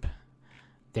Back Camp,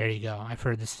 there you go. I've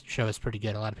heard this show is pretty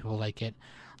good. A lot of people like it.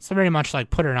 It's very much like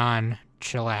Put It On,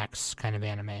 chillax kind of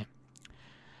anime.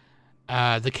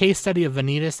 The case study of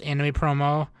Vanitas anime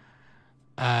promo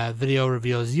video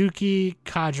reveals Yuki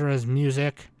Kajira's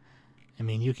music. I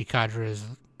mean, Yuki Kajira is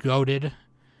goated,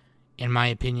 in my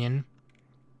opinion.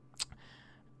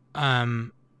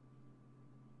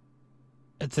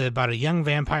 It's about a young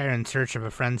vampire in search of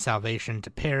a friend's salvation to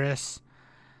Paris.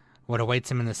 What awaits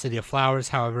him in the City of Flowers,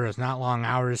 however, is not long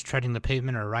hours treading the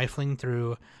pavement or rifling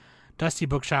through dusty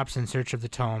bookshops in search of the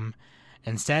tome.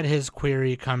 Instead, his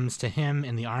query comes to him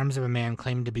in the arms of a man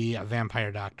claimed to be a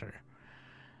vampire doctor.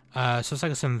 So it's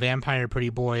like some vampire pretty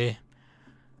boy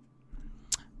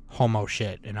homo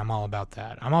shit, and I'm all about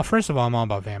that. First of all, I'm all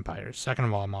about vampires. Second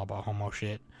of all, I'm all about homo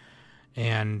shit.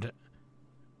 And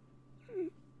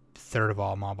third of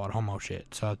all, I'm all about homo shit.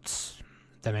 So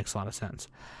that makes a lot of sense.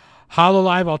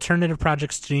 Hololive Alternative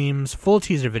Project streams full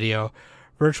teaser video.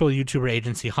 Virtual YouTuber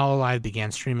agency Hololive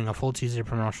began streaming a full teaser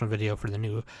promotional video for the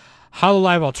new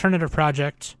Hololive Alternative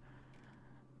Project.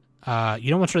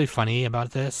 You know what's really funny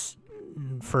about this?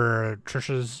 For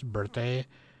Trisha's birthday,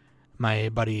 my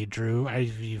buddy Drew,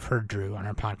 you've heard Drew on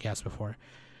our podcast before,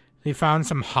 he found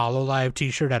some Hololive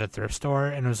t-shirt at a thrift store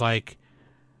and was like,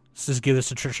 let's just give this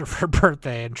to Trisha for her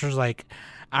birthday. And Trisha's like,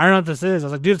 I don't know what this is. I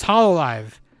was like, dude, it's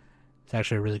Hololive. It's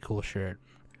actually a really cool shirt.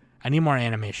 I need more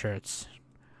anime shirts.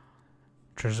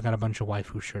 Trisha's got a bunch of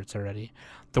waifu shirts already.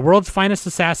 The world's finest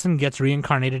assassin gets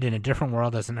reincarnated in a different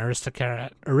world as an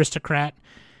aristocrat.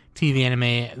 TV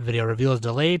anime video reveal is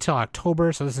delayed till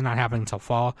October, so this is not happening till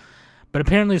fall. But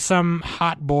apparently some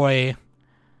hot boy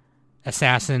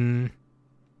assassin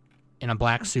in a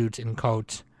black suit and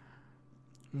coat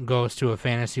goes to a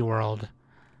fantasy world,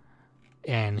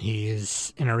 and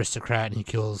he's an aristocrat and he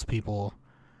kills people.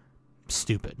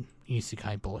 Stupid.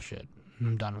 Isekai bullshit.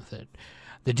 I'm done with it.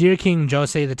 The Deer King,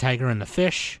 Josei the Tiger and the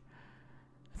Fish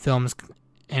films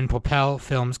and Popel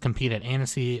films compete at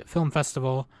Annecy Film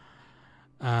Festival.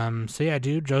 So yeah,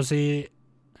 dude, Josei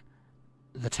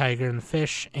the Tiger and the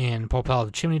Fish, and Popel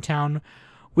of Chimneytown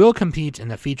will compete in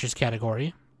the features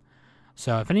category.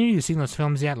 So if any of you have seen those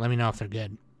films yet, let me know if they're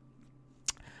good.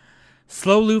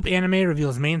 Slow Loop Anime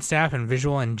reveals main staff and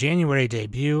visual and January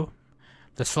debut.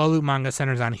 The Slow Loop manga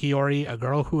centers on Hiyori, a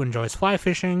girl who enjoys fly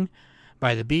fishing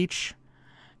by the beach.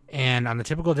 And on the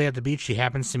typical day at the beach, she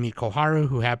happens to meet Koharu,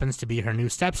 who happens to be her new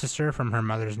stepsister from her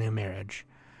mother's new marriage.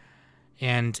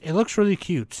 And it looks really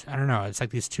cute. I don't know. It's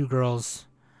like these two girls.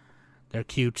 They're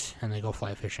cute, and they go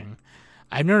fly fishing.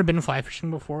 I've never been fly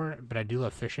fishing before, but I do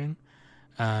love fishing.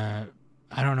 I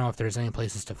don't know if there's any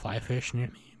places to fly fish near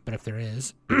me, but if there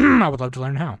is, I would love to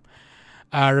learn how.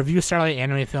 Review Starlight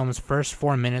Anime Film's first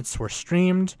 4 minutes were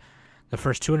streamed. The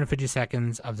first 250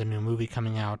 seconds of the new movie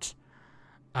coming out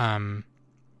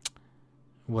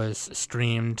was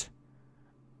streamed.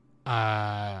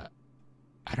 I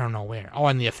don't know where. Oh,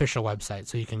 on the official website,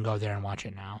 so you can go there and watch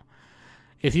it now.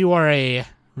 If you are a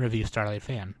Review Starlight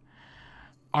fan.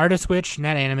 Artist Witch,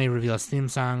 Net Anime reveals theme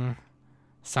song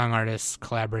artists,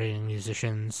 collaborating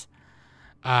musicians.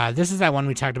 This is that one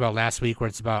we talked about last week where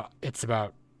it's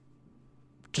about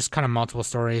just kind of multiple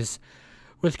stories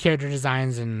with character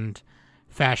designs and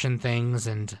fashion things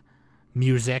and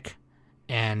music,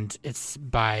 and it's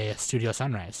by Studio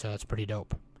Sunrise, so it's pretty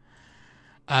dope.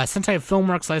 Sentai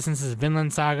Filmworks licenses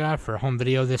Vinland Saga for home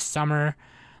video this summer.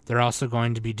 They're also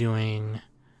going to be doing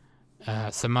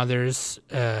some others.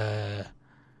 It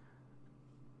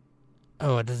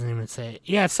doesn't even say.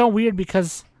 Yeah, it's so weird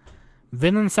because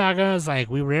Vinland Saga is like,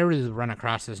 we rarely run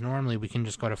across this. Normally we can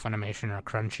just go to Funimation or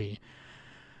Crunchy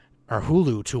or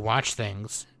Hulu to watch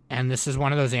things. And this is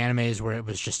one of those animes where it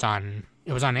was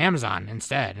on Amazon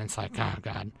instead. And it's like, oh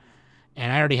God.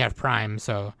 And I already have Prime,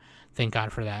 so thank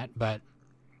God for that. But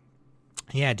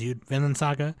yeah, dude, Vinland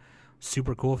Saga,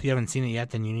 super cool. If you haven't seen it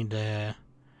yet, then you need to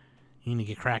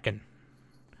get cracking.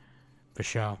 For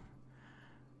sure.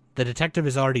 The Detective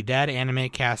is Already Dead anime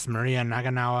cast Maria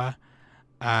Naganawa.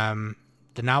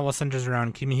 The novel centers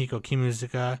around Kimihiko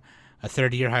Kimuzuka, a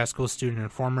third-year high school student and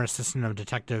former assistant of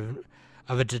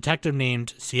a detective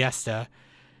named Siesta.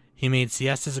 He made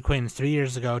Siesta's acquaintance 3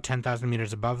 years ago, 10,000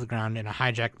 meters above the ground, in a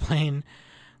hijacked plane.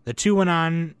 The two went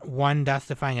on one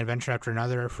death-defying adventure after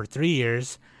another for 3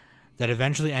 years that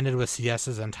eventually ended with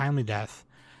Siesta's untimely death.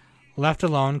 Left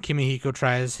alone, Kimihiko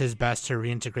tries his best to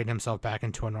reintegrate himself back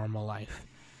into a normal life.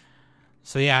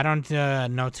 So yeah, I don't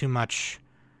know too much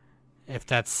if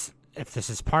this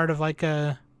is part of like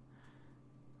an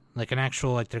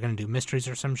actual, like they're going to do mysteries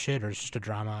or some shit, or it's just a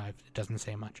drama. It doesn't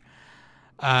say much.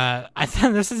 I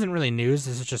thought this isn't really news.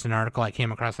 This is just an article I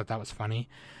came across that was funny.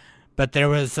 But there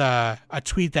was a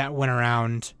tweet that went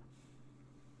around.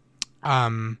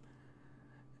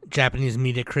 Japanese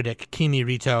media critic Kimi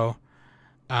Rito,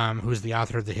 who's the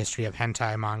author of the History of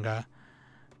Hentai manga,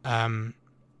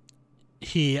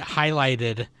 he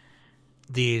highlighted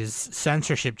these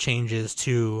censorship changes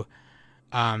to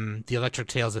the Electric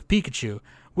Tales of Pikachu,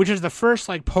 which is the first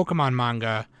like Pokemon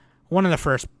manga, one of the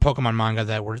first Pokemon manga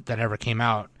that ever came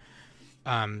out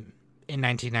in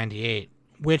 1998,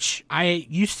 which I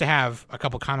used to have a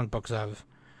couple comic books of,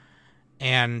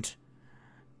 and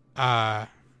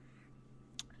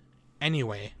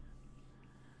anyway,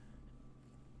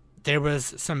 there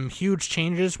was some huge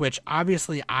changes, which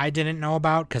obviously I didn't know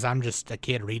about because I'm just a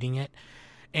kid reading it.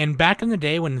 And back in the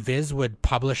day when Viz would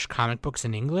publish comic books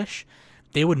in English,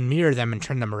 they would mirror them and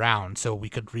turn them around so we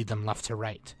could read them left to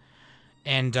right.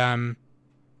 And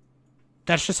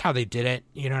that's just how they did it.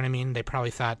 You know what I mean? They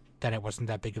probably thought that it wasn't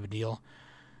that big of a deal.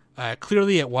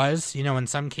 Clearly it was, in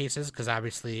some cases, because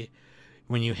obviously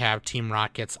when you have Team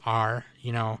Rocket's R,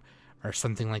 or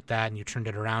something like that, and you turned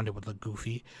it around, it would look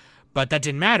goofy. But that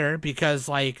didn't matter because,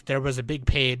 like, there was a big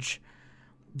page.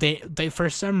 They for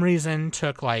some reason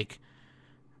took, like...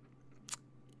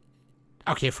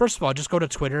 Okay, first of all, just go to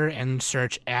Twitter and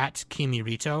search at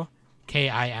Kimirito,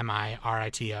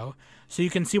 Kimirito, so you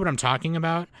can see what I'm talking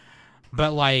about.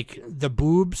 But, like, the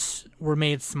boobs were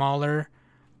made smaller.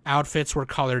 Outfits were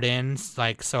colored in.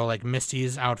 So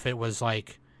Misty's outfit was,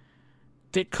 like...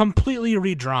 completely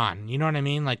redrawn. You know what I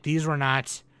mean? Like, these were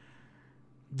not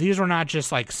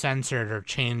just like censored or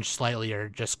changed slightly or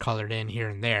just colored in here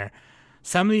and there.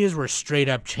 Some of these were straight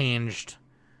up changed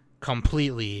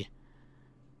completely,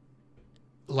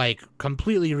 like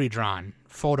completely redrawn,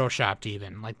 photoshopped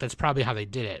even. Like that's probably how they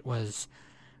did it, was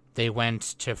they went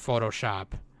to Photoshop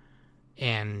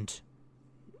and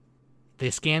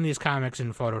they scanned these comics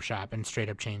in Photoshop and straight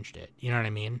up changed it. You know what I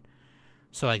mean?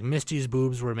 So like Misty's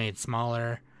boobs were made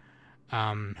smaller.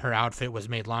 Her outfit was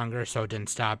made longer so it didn't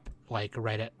stop like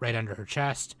right under her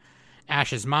chest.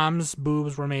 Ash's mom's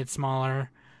boobs were made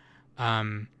smaller.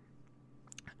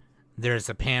 there's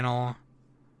a panel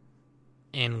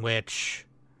in which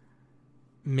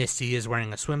Misty is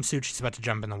wearing a swimsuit. She's about to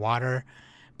jump in the water,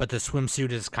 but the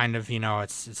swimsuit is kind of,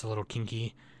 it's a little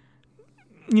kinky.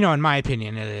 In my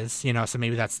opinion, it is. So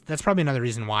maybe that's probably another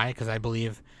reason why, because I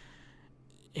believe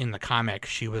in the comic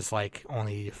she was like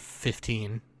only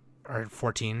 15 or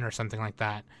 14 or something like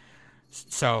that.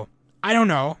 So I don't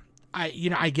know.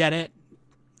 I get it,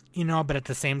 but at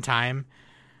the same time,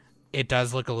 it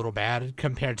does look a little bad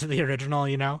compared to the original,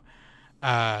 and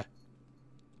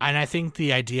I think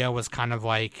the idea was kind of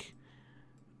like,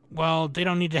 well, they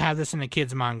don't need to have this in a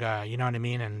kid's manga, you know what I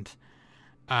mean? And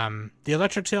the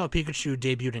Electric Tail of Pikachu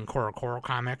debuted in CoroCoro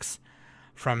Comics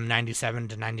from 97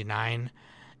 to 99,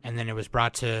 and then it was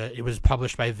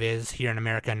published by Viz here in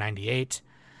America in 98.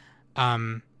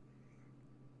 But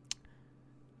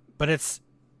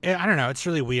I don't know, it's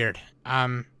really weird.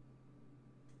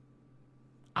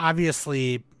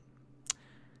 Obviously,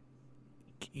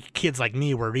 kids like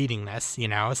me were reading this,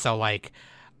 so like,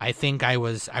 I think I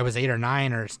was 8 or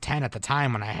 9 or 10 at the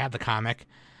time when I had the comic.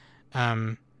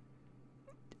 And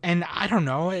I don't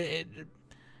know,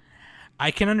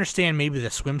 I can understand maybe the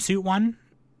swimsuit one.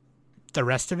 The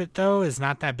rest of it, though, is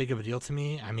not that big of a deal to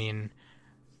me. I mean,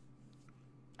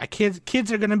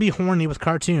 kids are going to be horny with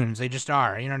cartoons. They just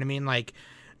are. You know what I mean? Like,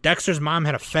 Dexter's mom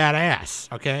had a fat ass,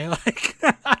 okay? Like,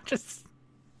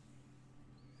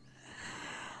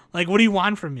 like, what do you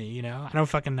want from me, I don't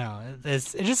fucking know.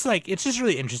 It's just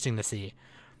really interesting to see,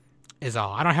 is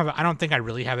all. I don't think I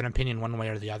really have an opinion one way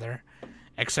or the other,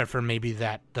 except for maybe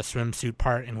the swimsuit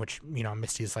part in which,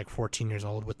 Misty's like 14 years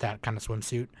old with that kind of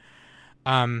swimsuit.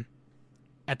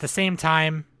 At the same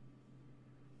time,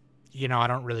 I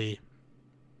don't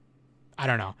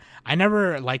know. I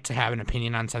never like to have an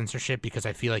opinion on censorship because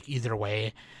I feel like either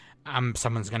way,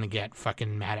 someone's going to get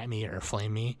fucking mad at me or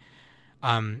flame me.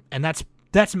 And that's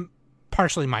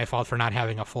partially my fault for not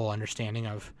having a full understanding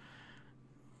of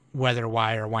whether,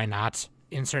 why, or why not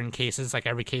in certain cases. Like,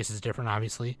 every case is different,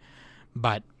 obviously.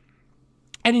 But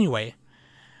anyway,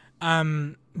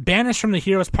 Banished from the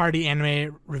Heroes Party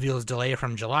anime reveals delay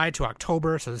from July to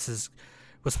October. So this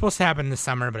was supposed to happen this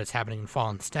summer, but it's happening in fall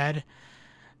instead.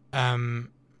 Red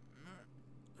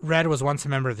was once a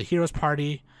member of the Heroes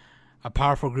Party, a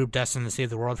powerful group destined to save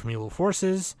the world from evil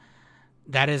forces.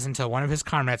 That is until one of his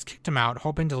comrades kicked him out,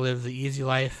 hoping to live the easy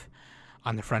life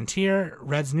on the frontier.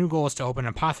 Red's new goal is to open an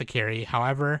apothecary.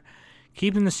 However,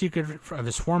 keeping the secret of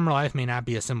his former life may not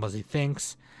be as simple as he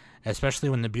thinks, especially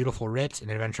when the beautiful Rit,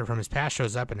 an adventurer from his past,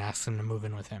 shows up and asks him to move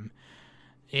in with him.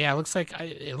 Yeah, it looks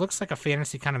like a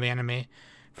fantasy kind of anime.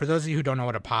 For those of you who don't know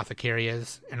what apothecary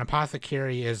is, an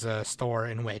apothecary is a store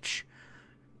in which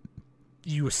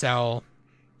you sell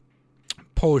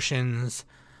potions,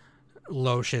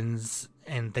 lotions,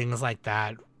 and things like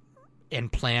that,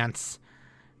 and plants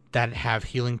that have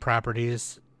healing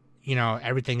properties.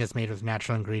 Everything is made with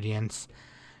natural ingredients,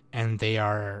 and they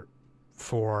are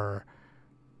for,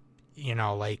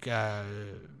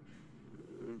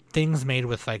 things made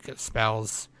with, like,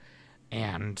 spells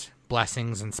and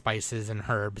blessings and spices and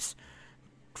herbs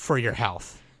for your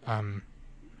health.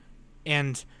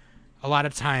 And a lot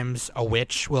of times a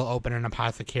witch will open an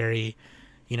apothecary.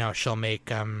 She'll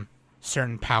make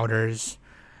certain powders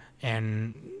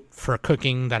and for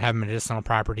cooking that have medicinal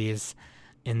properties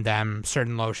in them.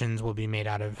 Certain lotions will be made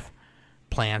out of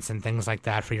plants and things like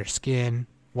that for your skin,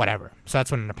 whatever. So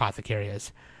that's what an apothecary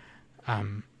is.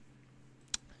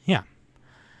 Yeah.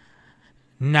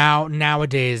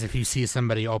 Nowadays, if you see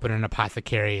somebody open an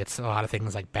apothecary, it's a lot of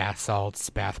things like bath salts,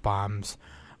 bath bombs,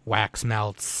 wax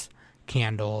melts,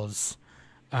 candles,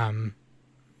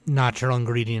 natural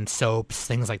ingredient soaps,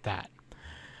 things like that.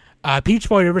 Peach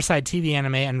Boy Riverside TV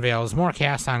anime unveils more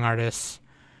cast song artists.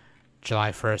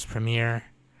 July 1st premiere.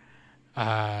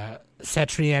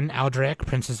 Cetrian Aldrich,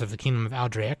 Princess of the Kingdom of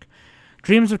Aldrich,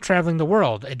 dreams of traveling the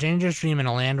world, a dangerous dream in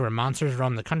a land where monsters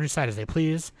roam the countryside as they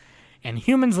please, and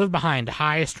humans live behind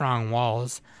high, strong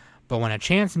walls. But when a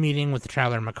chance meeting with the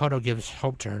traveler Makoto gives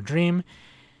hope to her dream,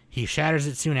 he shatters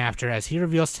it soon after as he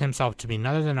reveals to himself to be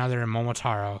none other than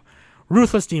Momotaro,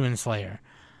 ruthless demon slayer.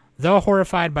 Though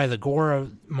horrified by the gore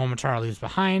Momotaro leaves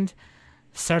behind,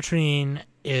 Cetrian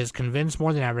is convinced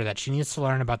more than ever that she needs to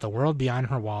learn about the world beyond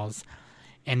her walls,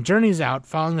 and journeys out,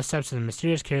 following the steps of the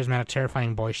mysterious, charismatic,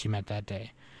 terrifying boy she met that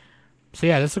day. So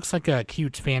yeah, this looks like a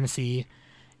cute fantasy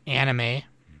anime.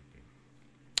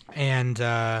 And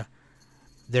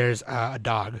there's a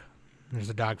dog. There's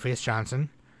a dog, Face Johnson.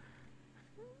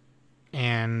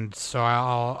 And so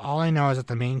all I know is that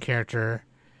the main character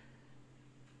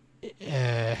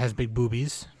has big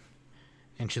boobies,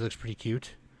 and she looks pretty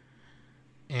cute.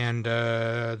 And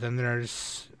then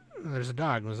there's There's a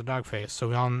dog. There's a dog face. So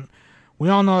we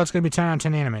all know it's going to be 10 out of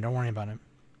 10 anime. Don't worry about it.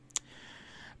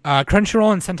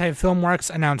 Crunchyroll and Sentai Filmworks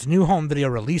announced new home video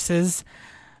releases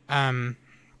on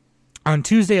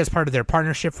Tuesday as part of their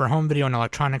partnership for home video and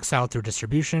electronic sell through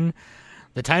distribution.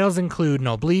 The titles include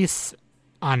Noblesse,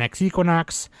 Onyx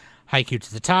Equinox, Haikyuu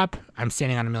to the Top, I'm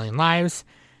Standing on a Million Lives,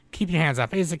 Keep Your Hands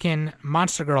Off Azakin,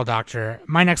 Monster Girl Doctor,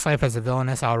 My Next Life as a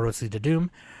Villainess, I'll Roast Lead to Doom,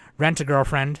 Rent a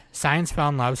Girlfriend, Science Fell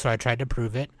in Love, So I Tried to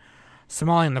Prove It,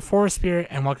 Somali and the Forest Spirit,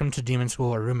 and Welcome to Demon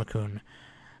School or Rumakun.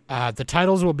 The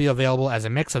titles will be available as a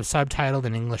mix of subtitled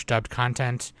and English dubbed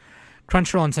content.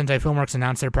 Crunchyroll and Sentai Filmworks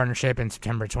announced their partnership in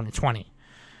September 2020.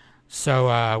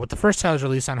 So, with the first titles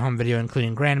released on home video,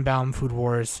 including Grand Balm, Food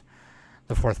Wars,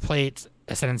 The Fourth Plate,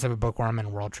 Ascendance of a Bookworm,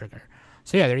 and World Trigger.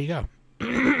 So yeah, there you go.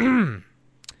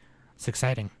 It's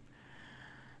exciting.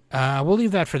 We'll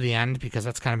leave that for the end because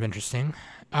that's kind of interesting.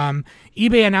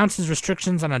 eBay announces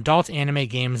restrictions on adult anime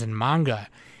games and manga.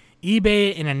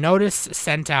 eBay, in a notice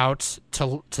sent out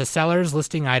to sellers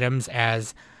listing items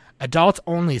as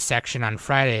adult-only section on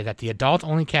Friday, that the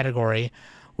adult-only category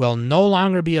will no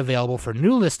longer be available for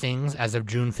new listings as of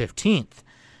June 15th.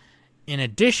 In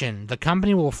addition, the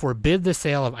company will forbid the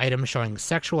sale of items showing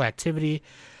sexual activity,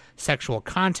 sexual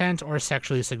content, or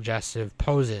sexually suggestive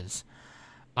poses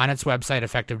on its website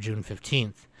effective June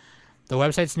 15th. The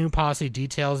website's new policy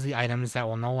details the items that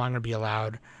will no longer be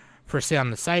allowed for sale on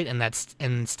the site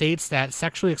and states that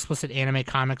sexually explicit anime,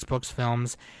 comics, books,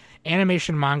 films,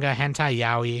 animation, manga, hentai,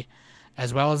 yaoi,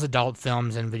 as well as adult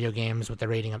films and video games with a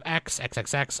rating of X,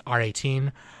 XXX,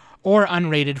 R18, or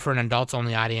unrated for an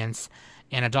adults-only audience,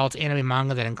 and adult anime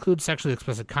manga that includes sexually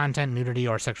explicit content, nudity,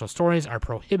 or sexual stories are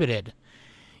prohibited.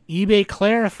 eBay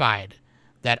clarified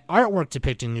that artwork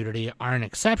depicting nudity are an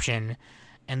exception,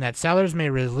 and that sellers may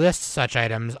relist such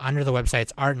items under the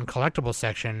website's art and collectibles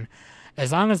section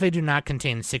as long as they do not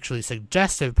contain sexually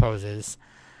suggestive poses.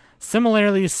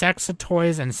 Similarly, sex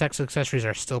toys and sex accessories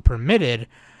are still permitted,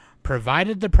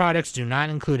 provided the products do not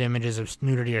include images of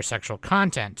nudity or sexual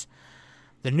content.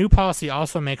 The new policy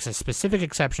also makes a specific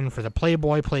exception for the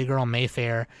Playboy, Playgirl,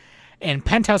 Mayfair, and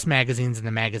Penthouse magazines in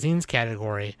the magazines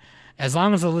category, as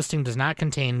long as the listing does not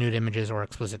contain nude images or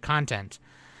explicit content.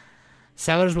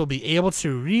 Sellers will be able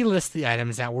to relist the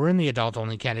items that were in the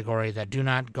adult-only category that do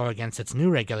not go against its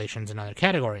new regulations in other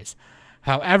categories.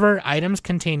 However, items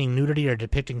containing nudity or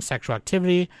depicting sexual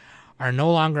activity are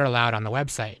no longer allowed on the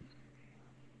website.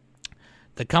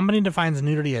 The company defines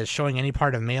nudity as showing any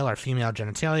part of male or female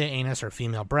genitalia, anus, or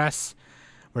female breasts,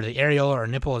 where the areola or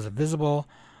nipple is visible,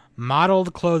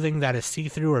 modeled clothing that is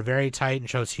see-through or very tight and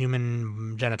shows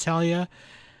human genitalia,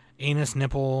 anus,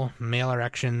 nipple, male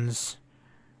erections,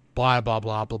 blah, blah,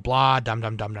 blah, blah, blah, dum,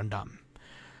 dum, dum, dum, dum.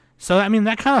 So, I mean,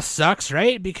 that kind of sucks,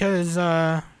 right? Because,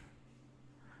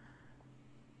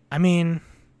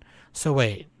 so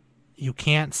wait, you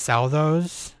can't sell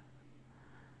those?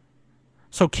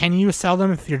 So can you sell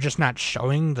them if you're just not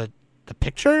showing the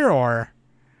picture, or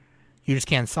you just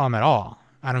can't sell them at all?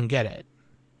 I don't get it.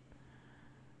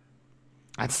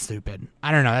 That's stupid.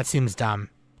 I don't know. That seems dumb.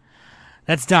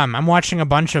 That's dumb. I'm watching a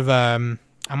bunch of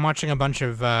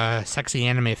sexy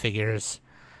anime figures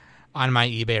on my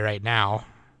eBay right now,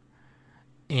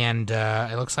 and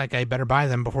it looks like I better buy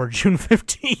them before June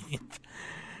 15th.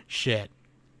 Shit.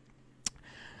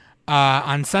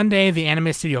 On Sunday, the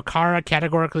anime studio Kara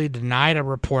categorically denied a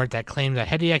report that claimed that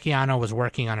Hideaki Anno was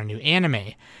working on a new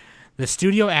anime. The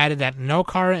studio added that no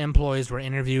Kara employees were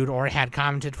interviewed or had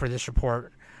commented for this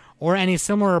report or any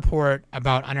similar report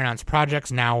about unannounced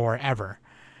projects now or ever.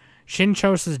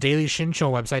 Shincho's Daily Shincho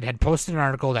website had posted an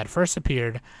article that first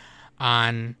appeared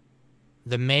on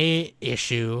the May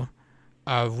issue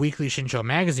of Weekly Shincho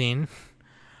magazine.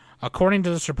 According to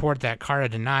this report that Kara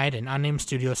denied, an unnamed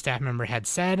studio staff member had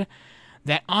said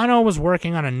that Anno was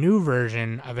working on a new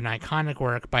version of an iconic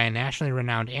work by a nationally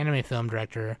renowned anime film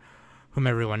director whom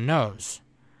everyone knows.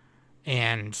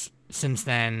 And since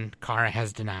then, Kara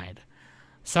has denied.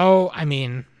 So, I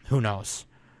mean, who knows?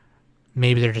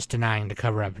 Maybe they're just denying to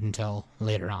cover up until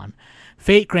later on.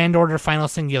 Fate, Grand Order, Final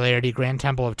Singularity, Grand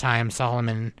Temple of Time,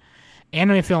 Solomon,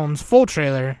 anime films, full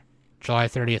trailer, July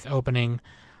 30th opening.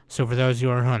 So for those who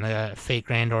are on the Fate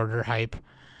Grand Order hype,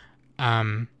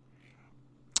 yeah,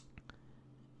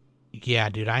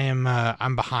 dude,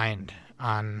 I'm behind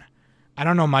on. I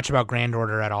don't know much about Grand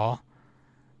Order at all.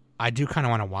 I do kind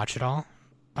of want to watch it all.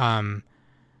 But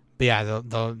yeah,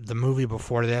 the movie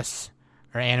before this,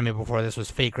 or anime before this, was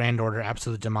Fate Grand Order: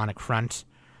 Absolute Demonic Front.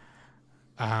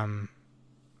 But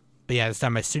yeah, it's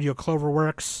done by Studio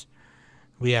Cloverworks.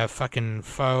 We have fucking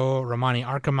Foe, Romani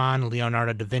Archiman,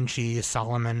 Leonardo da Vinci,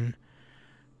 Solomon,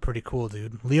 Pretty cool,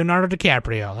 dude. Leonardo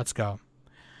DiCaprio. Let's go.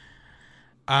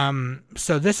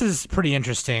 So this is pretty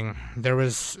interesting. There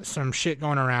was some shit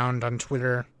going around on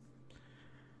Twitter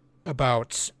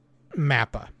about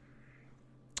MAPPA.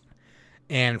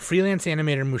 And freelance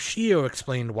animator Mushio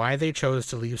explained why they chose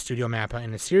to leave Studio MAPPA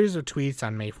in a series of tweets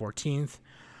on May 14th.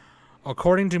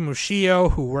 According to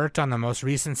Mushio, who worked on the most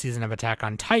recent season of Attack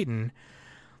on Titan,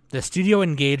 the studio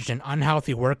engaged in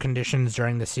unhealthy work conditions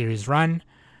during the series' run.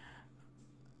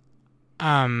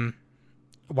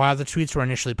 While the tweets were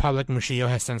initially public, Mushio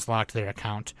has since locked their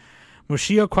account.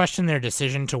 Mushio questioned their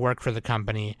decision to work for the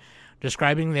company,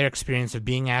 describing their experience of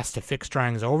being asked to fix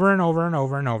drawings over and over and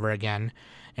over and over again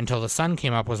until the sun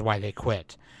came up was why they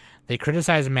quit. They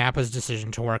criticized MAPPA's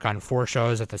decision to work on 4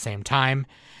 shows at the same time,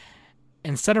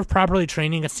 instead of properly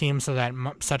training a team so that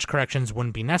such corrections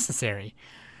wouldn't be necessary.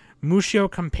 Mushio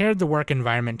compared the work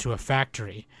environment to a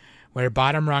factory, where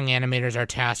bottom-rung animators are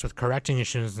tasked with correcting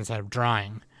issues instead of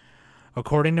drawing.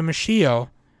 According to Mushio,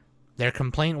 their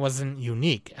complaint wasn't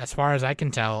unique. As far as I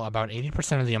can tell, about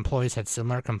 80% of the employees had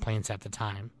similar complaints at the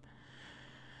time.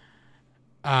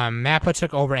 MAPPA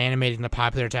took over animating the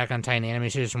popular Attack on Titan anime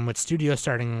series from Wit Studios,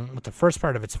 starting with the first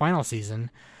part of its final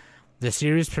season. The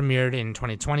series premiered in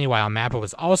 2020, while MAPPA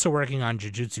was also working on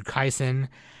Jujutsu Kaisen,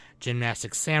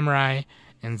 Gymnastic Samurai,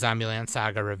 and Zombieland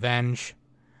Saga Revenge.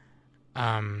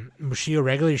 Mushio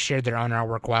regularly shared their own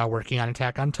artwork while working on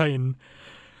Attack on Titan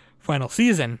final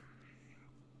season.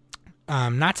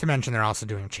 Not to mention they're also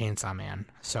doing Chainsaw Man.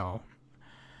 So,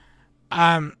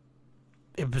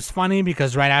 it was funny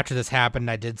because right after this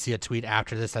happened, I did see a tweet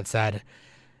after this that said,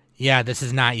 yeah, this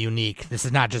is not unique. This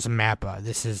is not just MAPPA.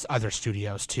 This is other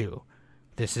studios too.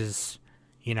 This is,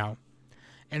 you know.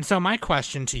 And so my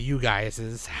question to you guys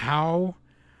is how,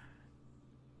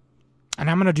 and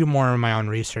I'm going to do more of my own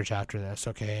research after this,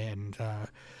 okay? And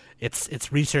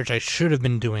it's research I should have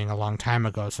been doing a long time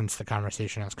ago since the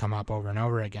conversation has come up over and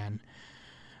over again.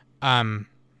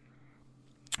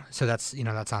 So that's, you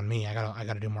know, that's on me. I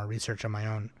gotta do more research on my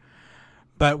own.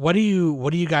 But what's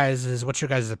your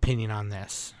guys' opinion on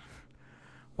this?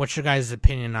 What's your guys'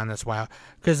 opinion on this? Wow,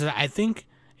 because I think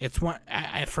it's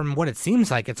from what it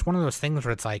seems like, it's one of those things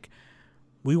where it's like,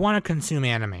 we want to consume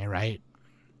anime, right?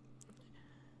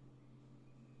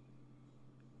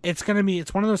 It's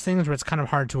one of those things where it's kind of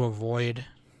hard to avoid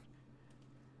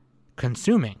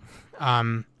consuming.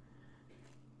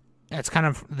 It's kind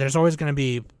of, there's always going to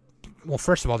be, well,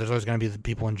 first of all, there's always going to be the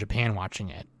people in Japan watching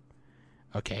it.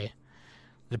 Okay?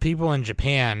 The people in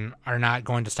Japan are not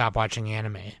going to stop watching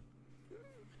anime.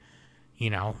 You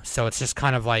know? So it's just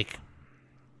kind of like,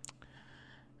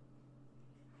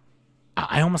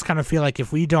 I almost kind of feel like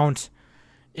if we don't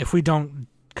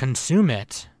consume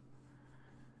it,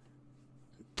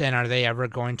 then are they ever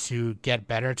going to get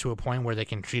better to a point where they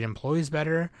can treat employees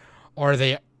better? Or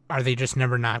are they just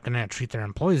never not going to treat their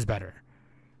employees better?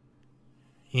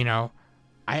 You know,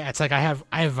 it's like I have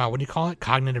what do you call it?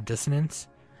 Cognitive dissonance,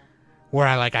 where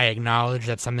I acknowledge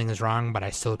that something is wrong, but I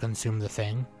still consume the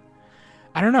thing.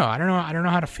 I don't know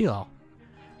how to feel.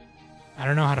 I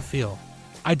don't know how to feel.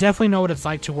 I definitely know what it's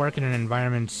like to work in an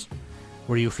environment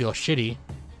where you feel shitty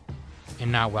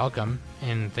and not welcome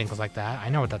and things like that. I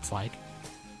know what that's like.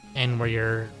 And where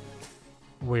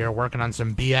you're working on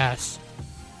some BS.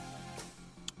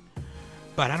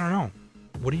 But I don't know.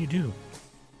 What do you do?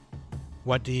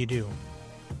 What do you do?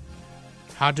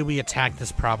 How do we attack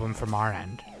this problem from our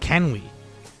end? Can we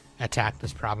attack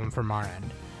this problem from our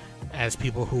end as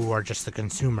people who are just the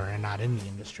consumer and not in the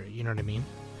industry? You know what I mean?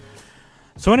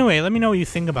 So anyway, let me know what you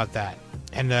think about that.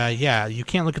 And yeah, you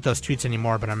can't look at those tweets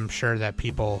anymore, but I'm sure that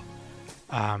people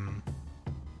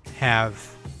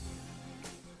have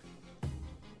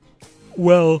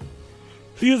well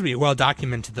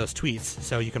documented those tweets,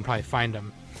 so you can probably find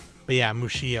them. But yeah,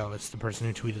 Mushio is the person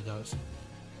who tweeted those.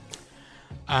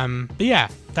 But yeah,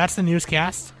 that's the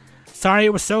newscast. Sorry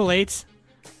it was so late.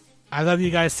 I love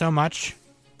you guys so much.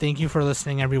 Thank you for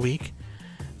listening every week.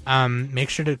 Make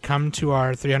sure to come to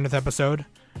our 300th episode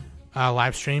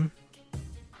live stream.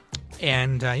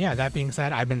 And yeah, that being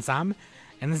said, I've been Sam,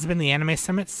 and this has been the Anime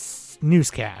Summit's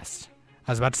newscast.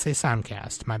 I was about to say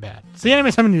Soundcast, my bad. It's the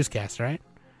Anime Summit newscast, right?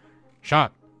 Shut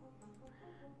up.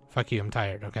 Fuck you, I'm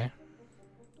tired, okay?